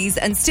Louise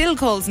and still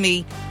calls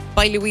me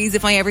by Louise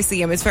if I ever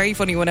see him. It's very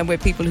funny when I'm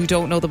with people who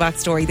don't know the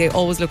backstory. They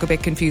always look a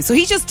bit confused. So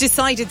he just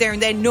decided there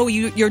and then, no,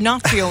 you're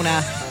not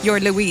Fiona, you're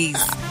Louise.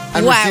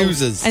 And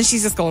refuses. And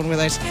she's just going with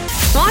it.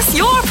 What's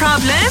your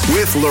problem?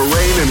 With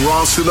Lorraine and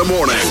Ross in the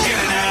morning.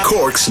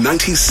 Cork's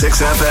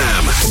 96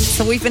 FM.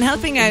 So we've been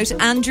helping out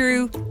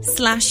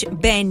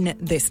Andrew/Ben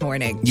this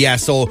morning. Yeah,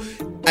 so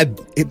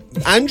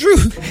Andrew.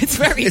 It's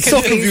very It's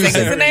so confusing,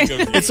 confusing.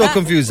 isn't it? It's so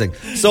confusing.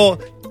 So,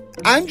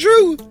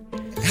 Andrew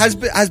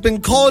has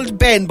been called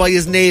Ben by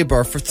his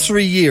neighbour for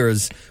 3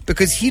 years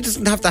because he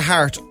doesn't have the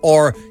heart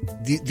or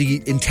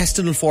the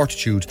intestinal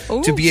fortitude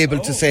to be able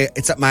to say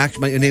my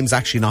name's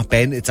actually not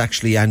Ben, it's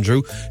actually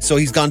Andrew. So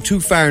he's gone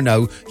too far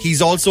now.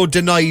 He's also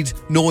denied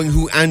knowing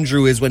who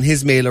Andrew is when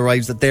his mail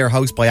arrives at their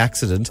house by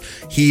accident.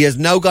 He has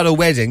now got a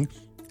wedding.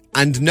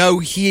 And now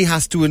he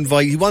wants to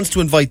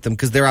invite them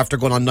because they're after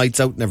going on nights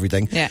out and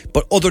everything. Yeah.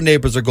 But other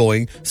neighbours are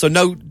going. So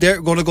now they're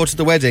going to go to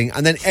the wedding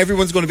and then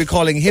everyone's going to be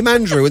calling him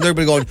Andrew and they're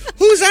going to be going,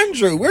 who's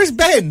Andrew? Where's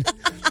Ben?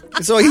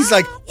 So he's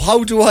like,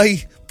 how do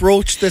I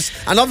broach this?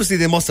 And obviously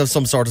they must have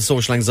some sort of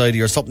social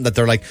anxiety or something that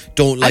they're like,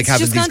 don't like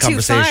having these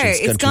conversations.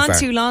 It's gone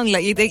too long.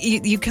 Like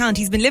you can't.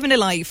 He's been living a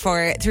lie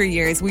for 3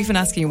 years. We've been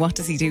asking you, what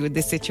does he do with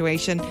this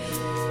situation?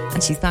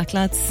 And she's back,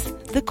 lads.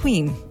 The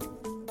Queen.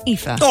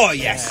 Aoife. Oh,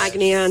 yes.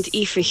 Agony and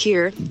Aoife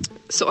here.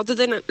 So other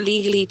than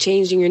legally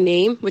changing your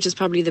name, which is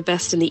probably the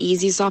best and the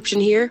easiest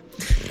option here,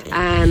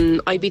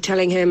 I'd be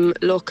telling him,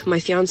 look, my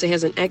fiance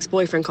has an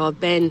ex-boyfriend called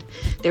Ben.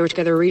 They were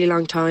together a really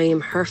long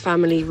time. Her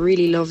family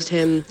really loved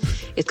him.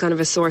 It's kind of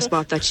a sore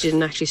spot that she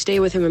didn't actually stay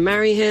with him and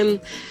marry him.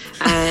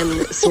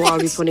 So I'll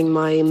be putting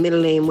my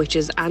middle name, which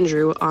is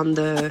Andrew, on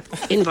the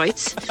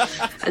invites,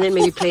 and then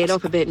maybe play it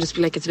up a bit and just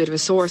be like, it's a bit of a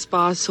sore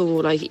spot. So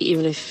like,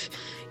 even if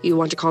you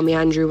want to call me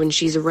Andrew when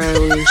she's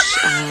around,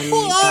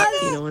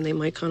 and they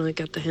might kind of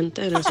get the hint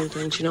then or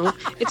something,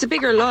 It's a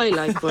bigger lie,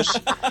 like, but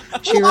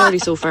you're already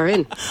so far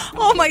in.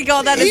 Oh my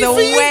God, that is Aoife,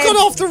 a you've web. got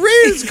off the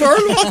rails, girl.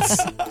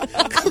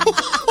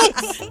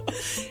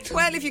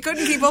 Well, if you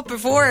couldn't keep up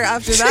before,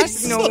 after that,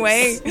 no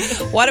way.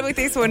 What about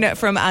this one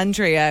from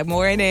Andrea?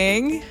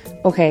 Morning.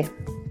 Okay,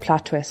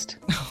 plot twist.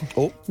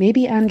 Oh.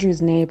 Maybe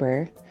Andrew's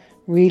neighbour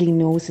really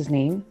knows his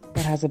name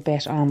but has a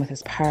bet on with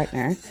his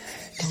partner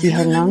to see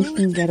how long he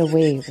can get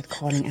away with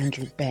calling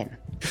Andrew Ben.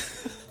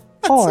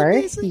 Or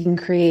you can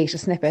create a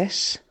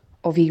snippet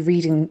of you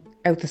reading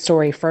out the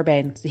story for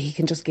Ben so he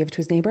can just give it to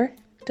his neighbour.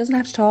 Doesn't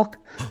have to talk.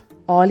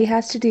 All he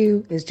has to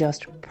do is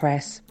just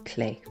press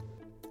play.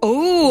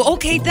 Oh,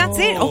 okay, that's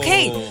it.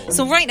 Okay.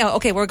 So right now,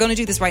 we're going to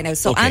do this right now.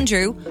 So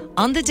Andrew,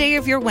 on the day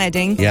of your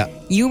wedding,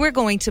 you were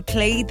going to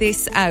play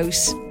this out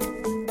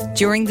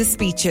during the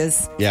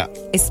speeches. Yeah.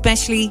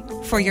 Especially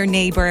for your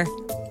neighbour,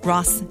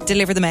 Ross.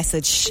 Deliver the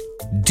message.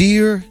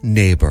 Dear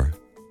neighbour,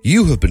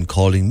 you have been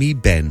calling me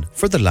Ben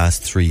for the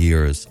last 3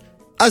 years.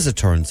 As it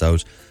turns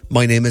out,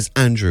 my name is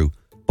Andrew,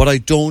 but I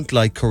don't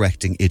like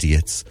correcting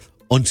idiots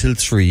until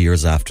 3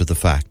 years after the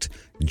fact.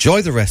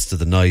 Enjoy the rest of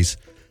the night.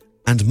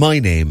 And my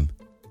name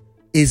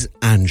is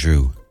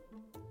Andrew.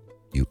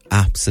 You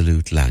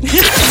absolute language.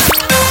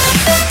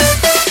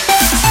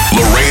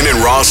 Lorraine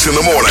and Ross in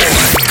the morning.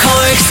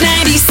 Cork's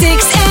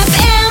 96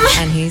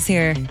 FM. And he's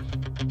here.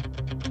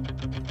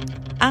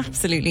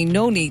 Absolutely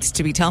no need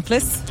to be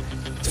topless.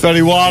 It's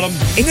very warm.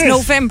 It's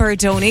November,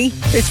 Donny.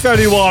 It's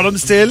very warm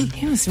still.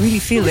 You must really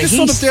feel the The heat.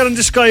 sun up there in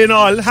the sky and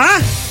all,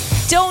 huh?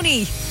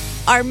 Donny,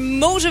 our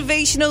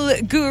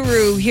motivational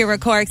guru here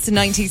at Cork's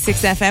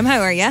 96 FM.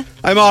 How are you?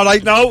 I'm all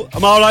right now.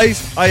 I'm all right.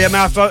 I am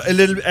after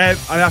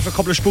a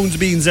couple of spoons of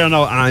beans there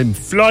now. I'm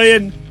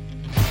flying.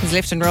 He's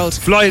lifting road.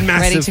 Flying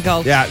massive. Ready to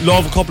go. Yeah,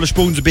 love a couple of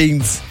spoons of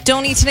beans.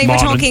 Donny, today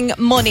Morning. we're talking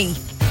money.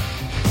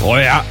 Oh,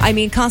 yeah. I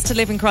mean, cost of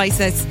living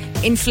crisis,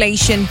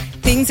 inflation,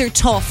 things are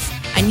tough,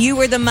 and you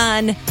are the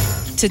man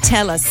to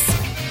tell us.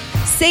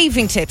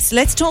 Saving tips.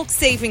 Let's talk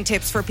saving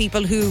tips for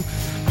people who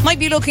might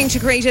be looking to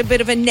create a bit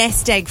of a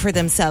nest egg for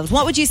themselves.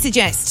 What would you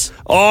suggest?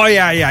 Oh,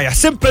 yeah.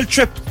 Simple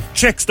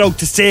tricks now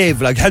to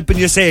save, like helping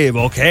you save,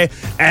 okay?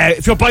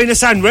 If you're buying a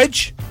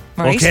sandwich,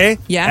 Right. okay?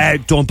 Yeah.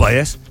 Don't buy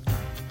it.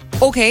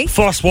 Okay.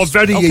 First one,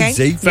 very Okay.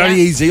 easy, very Yeah.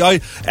 easy.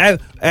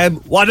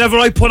 Whenever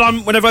I put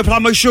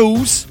on my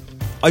shoes,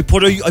 I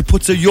put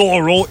a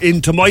euro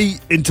into my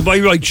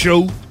right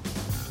shoe,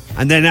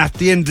 and then at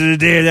the end of the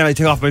day, then I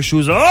take off my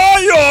shoes. Oh,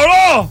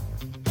 euro!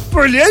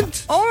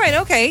 Brilliant! All right,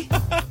 okay.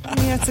 Yeah,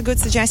 that's a good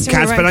suggestion.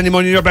 Can't spend any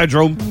money in your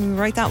bedroom.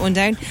 Write that one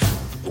down.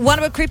 What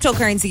about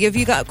cryptocurrency? Have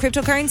you got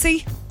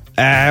cryptocurrency?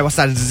 What's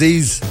that, a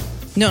disease?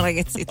 No, like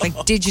it's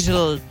like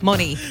digital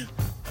money.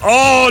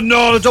 Oh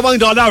no, don't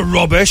mind all that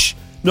rubbish.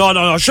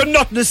 No. Sure,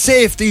 nothing is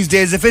safe these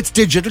days if it's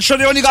digital. Sure,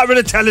 they only got rid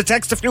of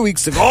teletext a few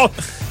weeks ago.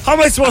 How am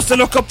I supposed to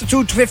look up the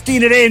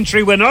 215 at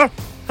Aintree winner?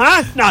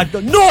 Huh?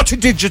 No to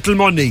digital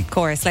money. Of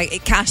course,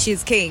 like cash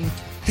is king.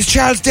 Is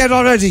Charles dead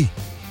already?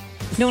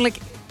 No, like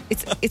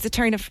it's a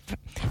turn of.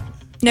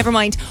 Never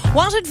mind.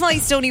 What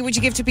advice, Tony, would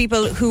you give to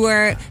people who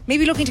are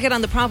maybe looking to get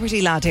on the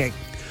property ladder?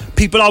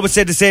 People always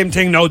say the same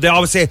thing now. They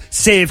always say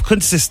save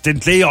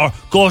consistently or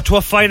go to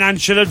a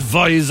financial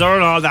advisor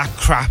and all that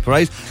crap,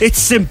 right? It's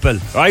simple,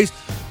 right?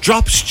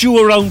 Drop Stu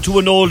around to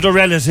an older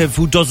relative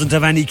who doesn't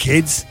have any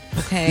kids.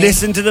 Okay.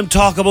 Listen to them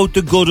talk about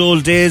the good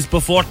old days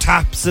before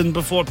taps and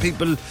before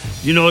people,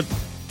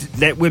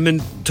 let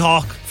women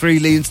talk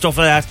freely and stuff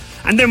like that.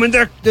 And then when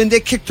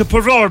they kick the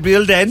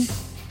proverbial, then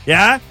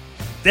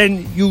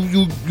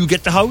you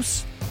get the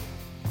house.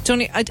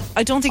 Tony, I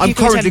don't think I'm you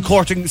can currently tell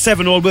courting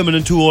 7 old women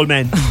and 2 old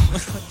men.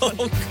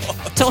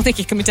 don't think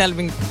you can be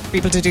telling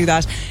people to do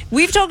that.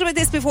 We've talked about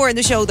this before in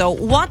the show, though.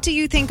 What do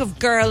you think of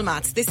girl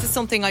mats? This is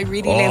something I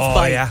really live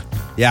by.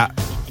 Yeah.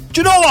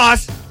 Do you know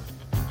what?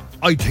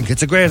 I think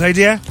it's a great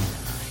idea.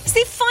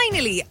 See,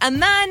 finally, a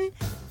man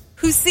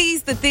who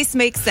sees that this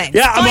makes sense.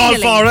 Yeah,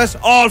 Finally. I'm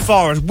all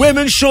for it.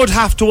 Women should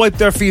have to wipe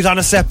their feet on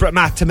a separate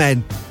mat to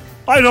men.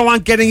 I don't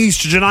want getting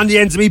estrogen on the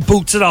ends of me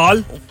boots at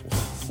all.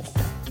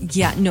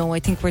 Yeah, no, I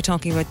think we're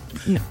talking about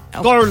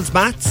girls'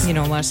 mats. You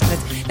know what?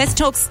 Let's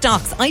talk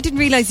stocks. I didn't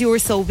realise you were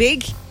so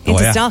big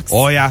into stocks.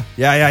 Oh yeah.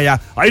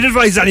 I'd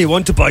advise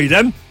anyone to buy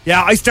them.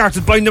 Yeah, I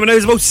started buying them when I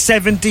was about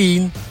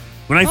 17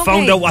 when I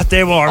found out what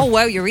they were. Oh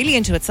wow, you're really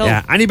into it. So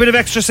yeah, any bit of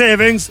extra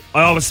savings,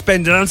 I always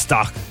spend it on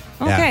stock.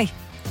 Okay.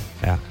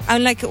 Yeah.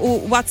 And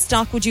what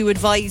stock would you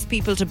advise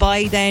people to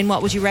buy then?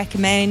 What would you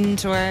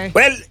recommend? Or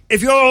well,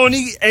 if you're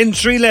only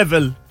entry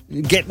level,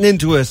 getting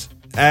into it,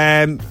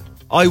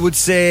 I would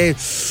say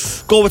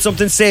go with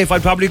something safe.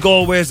 I'd probably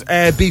go with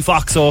beef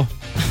oxo.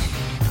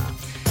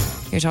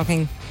 You're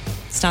talking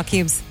stock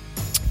cubes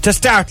to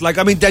start.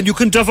 Then you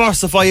can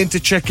diversify into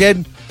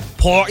chicken,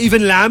 pork,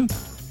 even lamb.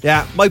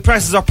 Yeah, my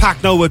presses are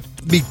packed now with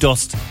meat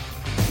dust,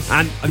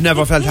 and I've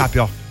never felt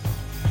happier.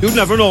 You'd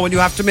never know when you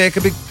have to make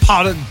a big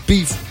pot of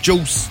beef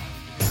juice.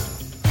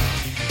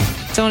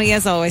 Tony,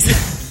 as always,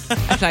 a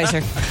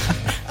pleasure.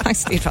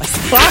 Thanks for the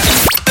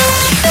advice.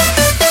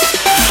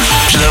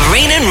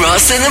 Lorraine and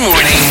Ross in the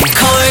morning.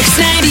 Cork's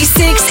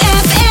 96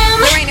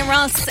 FM. Lorraine and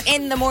Ross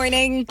in the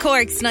morning.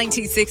 Cork's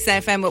 96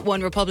 FM with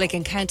One Republic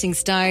and counting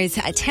stars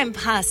at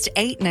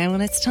 8:10 now,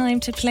 and it's time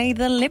to play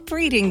the lip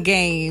reading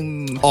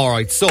game.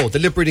 Alright, so the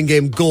lip reading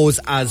game goes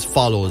as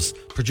follows.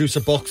 Producer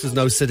Bucks is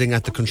now sitting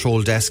at the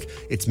control desk.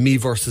 It's me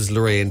versus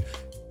Lorraine.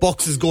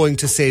 Bucks is going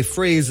to say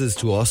phrases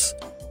to us,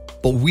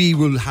 but we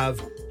will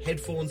have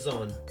headphones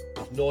on.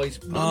 Noise.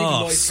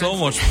 So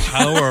much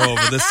power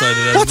over this side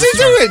of it. What's he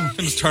doing?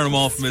 Just turn them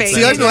off mid-sentence.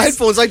 See, I've no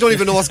headphones. I don't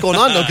even know what's going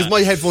on now because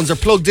my headphones are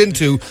plugged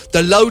into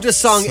the loudest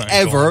song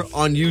ever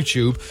on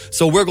YouTube.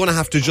 So we're going to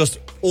have to just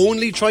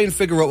only try and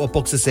figure out what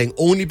Bucks is saying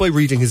only by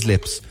reading his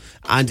lips.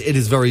 And it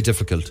is very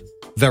difficult.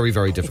 Very,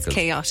 very difficult. It's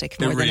chaotic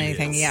more than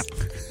anything, yeah.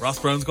 Ross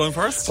Brown's going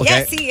first? Okay.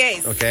 Yes, he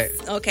is. Okay.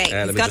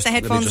 We've got the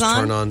headphones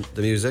on. Turn on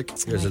the music.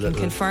 Here's a little.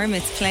 Confirm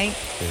it's playing.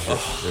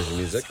 There's the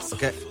music.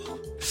 Okay.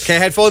 Okay,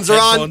 headphones are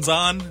on. Headphones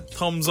on.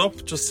 Thumbs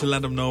up just to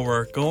let them know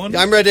we're going.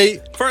 I'm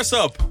ready. First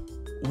up,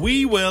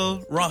 we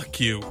will rock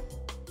you.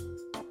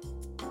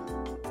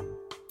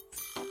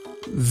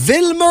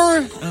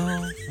 Vilmer.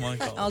 Oh my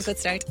God. All good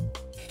start.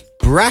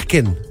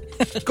 Bracken.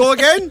 Go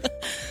again.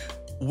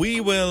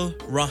 We will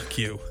rock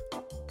you.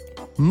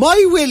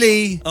 My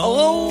willy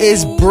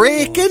is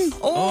breaking.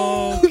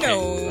 Oh, okay. No.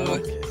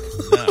 Okay.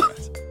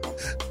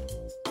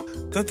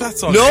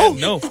 That's all. No?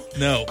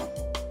 No,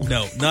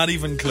 not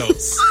even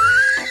close.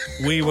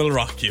 We will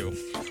rock you.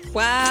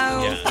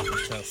 Wow. Yeah,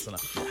 close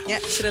enough. Yeah,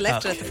 should have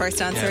left it at the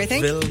first answer, I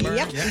think. Vilmer.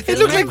 Yep. Yeah, It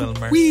looked like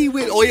Vilmer. we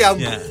will. Oh, yeah.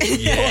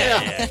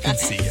 Yeah, I can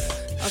see it.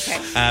 Okay.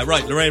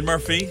 Right, Lorraine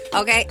Murphy.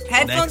 Okay,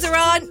 headphones are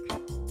on.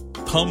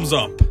 Thumbs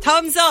up.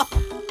 Thumbs up.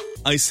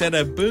 I said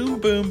a boom,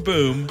 boom,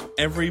 boom.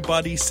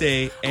 Everybody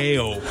say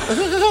Ayo.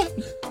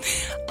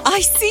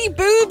 I see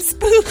boobs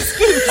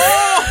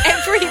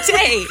every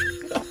day.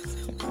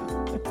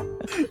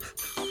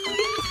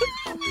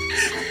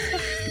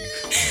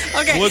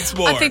 Okay. Once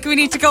more. I think we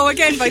need to go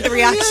again by the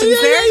reactions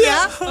there.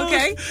 Yeah.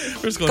 Okay.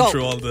 We're just going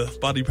through all the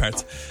body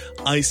parts.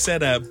 I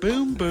said a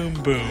boom, boom,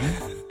 boom.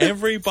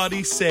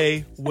 Everybody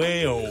say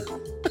Wayo.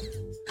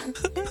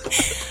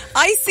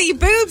 I see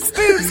boobs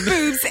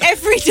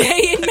every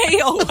day in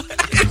Mayo.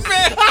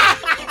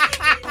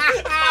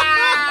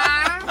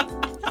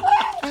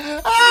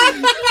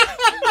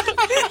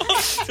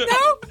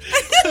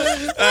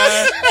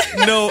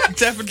 No,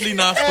 definitely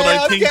not. But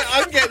I think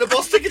I'm getting a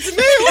bus ticket to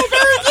Mayo,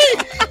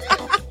 apparently.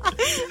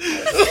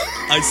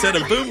 I said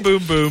a boom,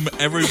 boom, boom.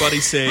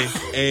 Everybody say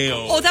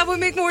Ayo. Oh, that would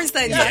make more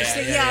sense,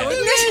 actually. Yeah,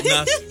 wouldn't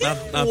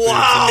it? Not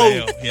Wow.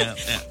 boobs and Ayo. Yeah.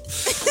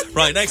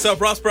 Right, next up,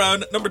 Ross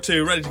Brown, number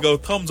 2, ready to go.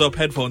 Thumbs up,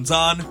 headphones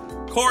on.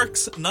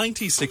 Cork's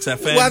 96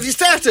 FM. Well, have you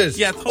started?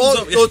 Yeah, thumbs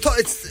up. No,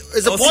 is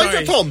it point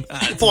sorry. or thumb?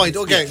 Point.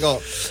 Okay,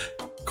 go.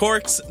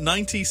 Cork's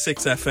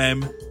 96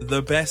 FM,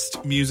 the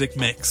best music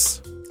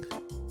mix.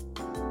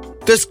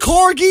 There's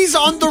corgis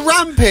on the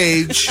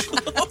rampage.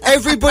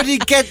 Everybody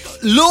get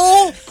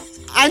low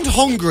and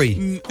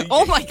hungry.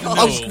 Oh my God.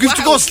 No. You have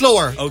to go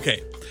slower.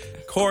 Okay.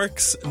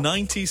 Cork's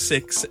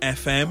 96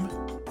 FM,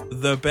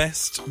 the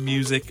best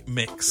music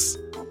mix.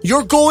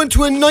 You're going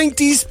to a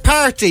 90s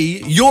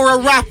party, you're a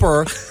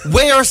rapper,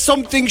 wear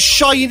something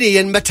shiny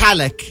and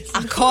metallic.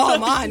 Oh,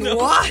 come on,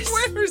 what?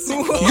 Where's he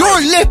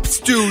Your lips,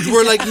 dude,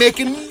 were like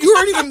making... You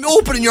weren't even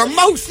opening your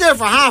mouth there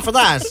for half of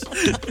that.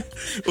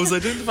 Was I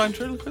doing the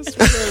ventriloquist?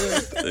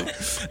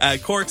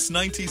 Cork's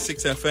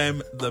 96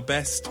 FM, the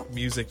best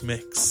music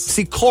mix.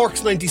 See,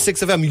 Cork's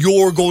 96 FM,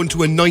 you're going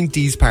to a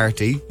 90s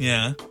party.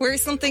 Yeah. Wear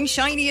something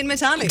shiny and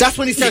metallic. That's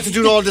when he started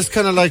doing all this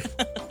kind of like...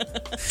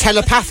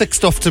 telepathic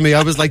stuff to me.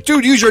 I was like,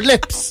 dude, use your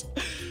lips.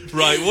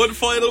 Right, one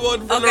final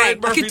one for Okay, Lorraine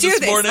I Murphy can do this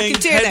this, I morning.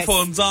 can do this.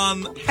 Headphones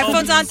on.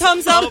 Headphones on,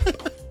 thumbs up.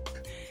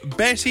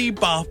 Betty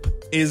Bop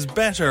is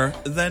better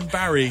than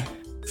Barry.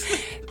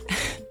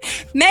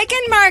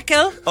 Meghan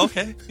Markle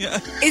Okay, yeah.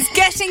 is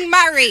getting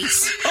married.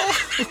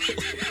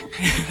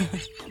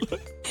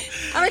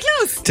 Am I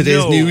close? Today's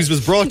No. news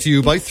was brought to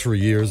you by 3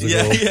 years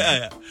ago.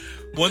 Yeah.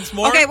 Once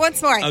more. Okay,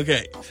 once more.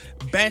 Okay.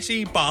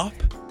 Betty Bop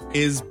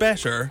is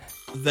better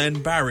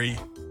than Barry.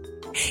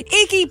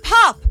 Iggy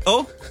Pop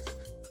Oh,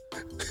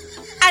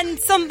 and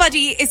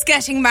somebody is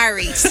getting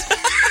married.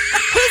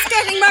 Who's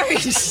getting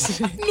married?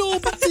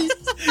 Nobody.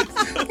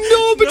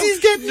 Nobody's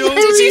getting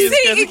nobody Did you is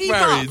say getting Iggy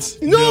Pop? married.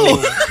 No.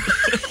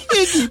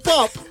 Iggy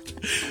Pop.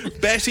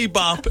 Betty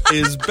Bop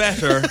is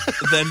better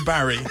than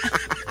Barry.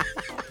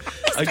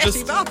 I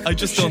just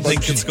don't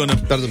think it's going to.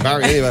 Better than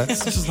Barry, anyway.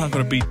 It's just not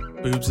going to beat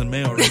boobs and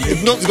mayo,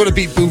 really. Nothing's going to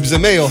beat boobs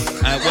and mayo.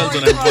 Well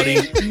done,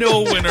 everybody.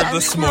 No winner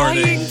this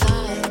morning.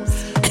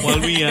 While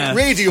we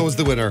Radio's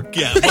the winner.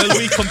 while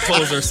we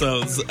compose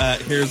ourselves,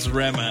 here's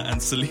Rema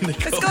and Selena.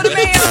 Let's go to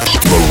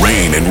Mayo.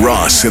 Lorraine and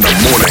Ross in the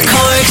morning.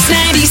 Cork's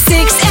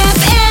 96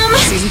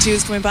 FM. Season 2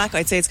 is coming back.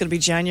 I'd say it's going to be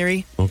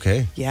January.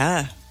 Okay.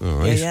 Yeah. All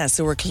right. Yeah.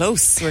 So we're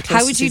close. We're close. How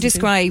to would you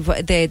season 2.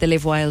 describe the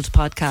Live Wild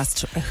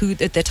podcast? Who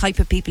the type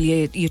of people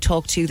you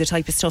talk to, the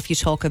type of stuff you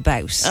talk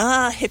about?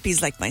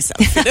 Hippies like myself.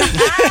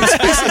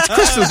 It's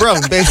Crystal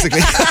Brown,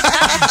 basically.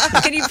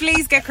 Can you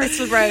please get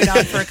Crystal Brown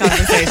on for a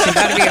conversation?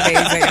 That'd be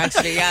amazing,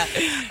 actually.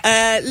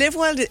 Yeah. Live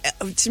Wild,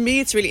 to me,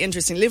 it's really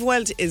interesting. Live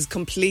Wild is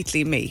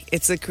completely me.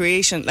 It's a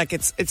creation. Like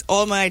it's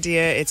all my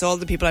idea. It's all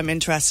the people I'm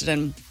interested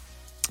in.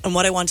 And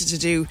what I wanted to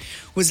do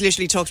was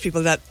literally talk to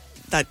people that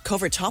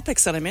cover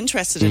topics that I'm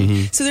interested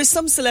in. So there's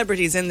some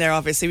celebrities in there,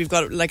 obviously. We've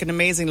got like an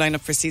amazing lineup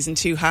for season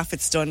 2. Half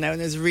it's done now,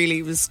 and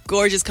it was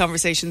gorgeous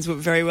conversations with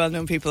very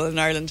well-known people in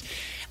Ireland.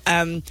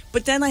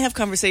 But then I have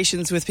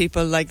conversations with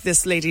people like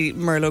this lady,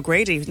 Merle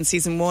O'Grady, in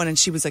season 1, and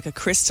she was like a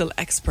crystal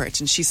expert,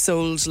 and she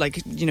sold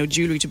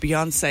jewellery to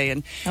Beyonce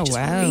and just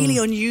really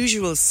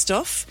unusual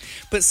stuff,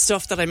 but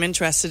stuff that I'm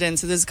interested in.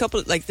 So there's a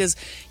couple, like there's,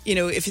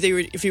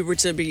 if you were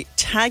to be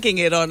tagging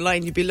it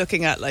online, you'd be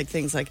looking at like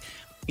things like,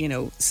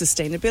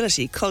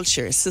 sustainability,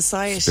 culture,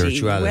 society,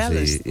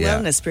 Spirituality,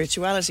 wellness,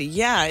 spirituality.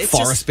 Yeah. It's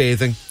Forest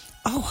bathing.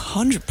 Oh,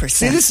 100%.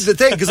 See, this is the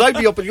thing, because I'd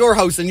be up at your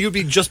house and you'd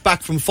be just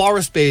back from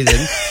forest bathing,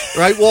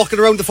 right, walking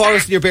around the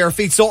forest in your bare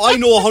feet. So I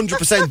know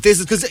 100% this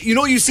is, because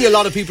you see a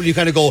lot of people, you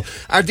kind of go,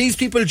 are these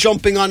people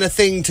jumping on a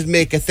thing to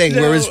make a thing?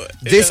 No, whereas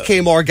this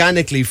came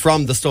organically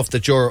from the stuff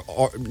that you're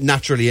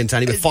naturally into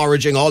anyway,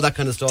 foraging, all that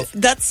kind of stuff.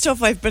 That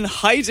stuff I've been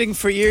hiding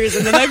for years,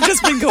 and then I've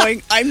just been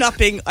going, I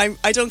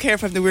don't care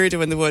if I'm the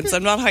weirdo in the woods,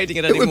 I'm not hiding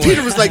it anymore. When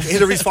Peter was like,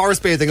 Hillary's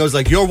forest bathing, I was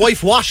like, your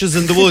wife washes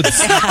in the woods.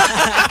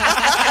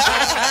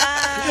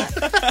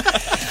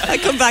 I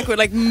come back with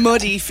like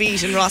muddy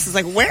feet, and Ross is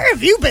like, where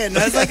have you been?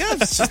 I was like, I'm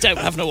just out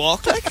having a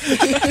walk.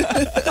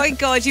 My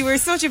God, you were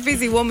such a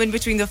busy woman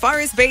between the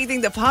forest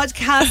bathing, the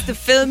podcast, the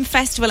film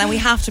festival, and we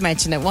have to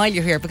mention it while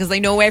you're here, because I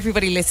know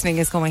everybody listening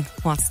is going,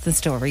 what's the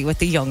story with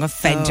the young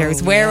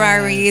offenders? Where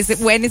are we?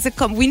 When is it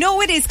coming? We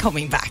know it is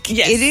coming back.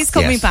 Yes. It is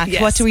coming back.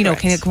 Yes, what do we know?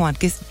 correct. Can you go on?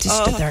 Just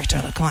come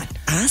on.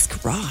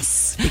 Ask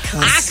Ross,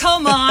 because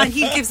Come on.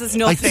 He gives us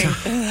nothing.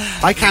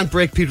 I can't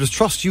break Peter's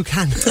trust, you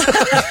can.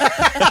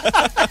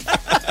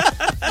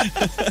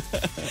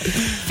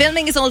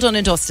 Filming is all done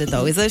and dusted,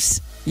 though, is it?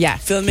 Yeah.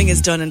 filming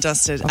is done and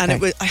dusted. Okay.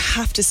 And I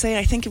have to say,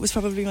 I think it was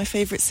probably my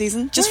favourite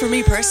season. Just for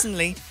me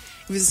personally,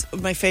 it was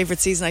my favourite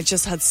season. I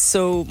just had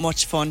so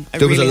much fun.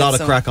 There was a lot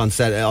of crack on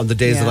set. On the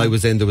days that I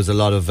was in, there was a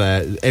lot of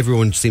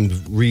everyone seemed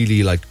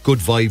really like good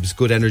vibes,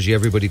 good energy,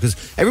 everybody, because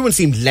everyone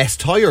seemed less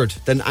tired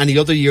than any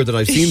other year that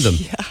I've seen them.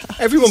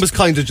 Everyone was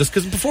kind of just,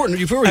 because before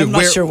I'm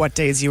not sure what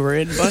days you were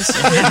in, but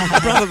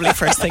probably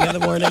first thing in the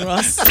morning,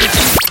 Ross.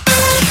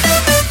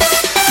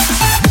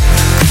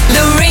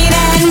 Lorraine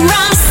and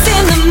Ross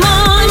in the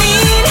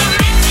morning.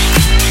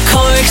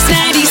 Cork's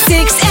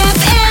 96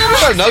 FM.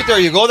 Well, no, there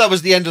you go. That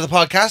was the end of the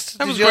podcast.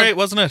 That was great,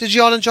 wasn't it? Did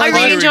you all enjoy I that?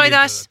 really enjoyed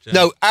that.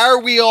 Now,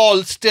 are we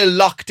all still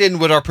locked in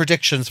with our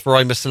predictions for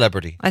I'm a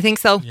Celebrity? I think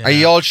so. Are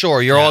you all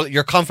sure?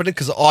 You're confident?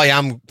 Because I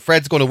am.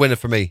 Fred's going to win it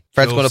for me.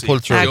 Fred's going to pull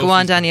through. Go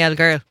on, Danielle,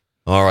 girl.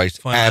 All right.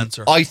 Final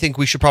answer. I think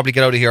we should probably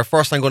get out of here.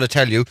 First, I'm going to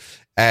tell you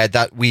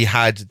that we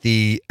had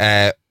the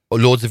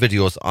loads of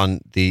videos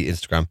on the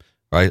Instagram.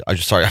 Right, I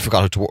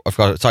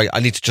forgot. Sorry,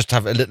 I need to just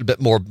have a little bit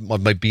more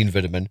of my bean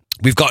vitamin.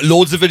 We've got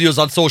loads of videos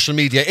on social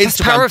media,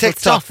 That's Instagram, powerful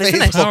TikTok, stuff, isn't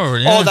it?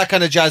 Facebook, all that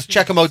kind of jazz.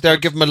 Check them out there.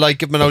 Give them a like,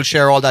 give them an old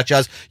share, all that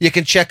jazz. You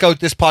can check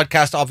out this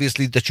podcast,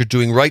 obviously, that you're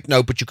doing right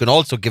now, but you can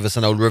also give us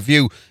an old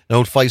review, an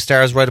old 5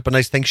 stars, write up a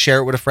nice thing, share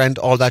it with a friend,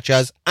 all that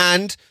jazz.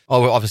 And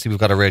obviously we've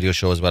got a radio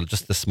show as well,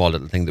 just the small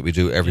little thing that we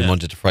do every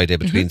Monday to Friday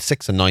between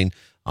 6 and 9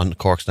 on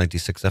Cork's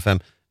 96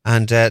 FM.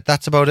 And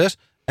that's about it.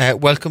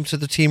 Welcome to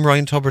the team,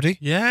 Ryan Tuberty.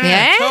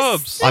 Yeah,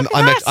 Tubbs.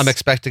 I'm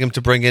expecting him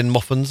to bring in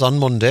muffins on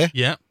Monday.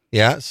 Yeah.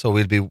 So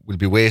we'll be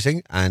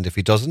waiting, and if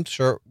he doesn't,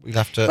 sure, we'll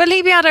have to. Will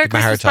he be at our give him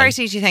a hard Christmas time.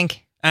 party, do you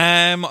think?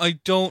 I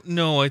don't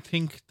know. I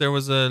think there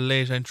was a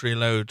late entry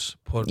allowed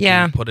put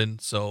in,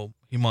 so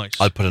he might.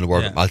 I'll put in a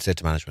word. Yeah. I'll say it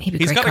to management.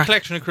 He's got a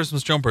collection of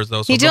Christmas jumpers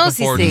though, so He I'm does,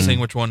 looking forward you to see. seeing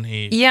which one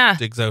he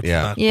digs out.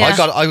 Yeah. For that.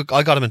 Yeah.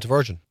 I got him into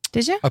Virgin.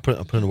 Did you? I put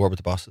in a word with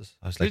the bosses.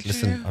 I was like, Did you?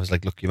 listen. I was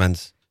like, look, your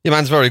man's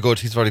very good.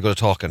 He's very good at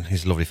talking.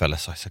 He's a lovely fella.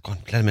 So I said, go on,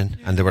 let him in.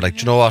 And they were like, do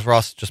you know what,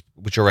 Ross? Just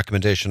with your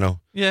recommendation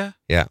now. Yeah.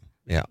 Yeah.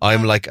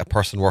 I'm like a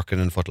person working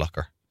in Foot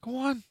Locker. Go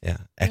on. Yeah.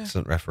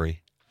 Excellent referee.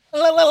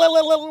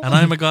 And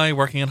I'm a guy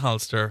working in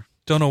Holster.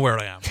 Don't know where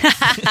I am.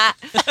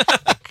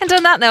 And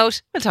on that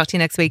note, we'll talk to you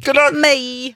next week. Good luck. Bye.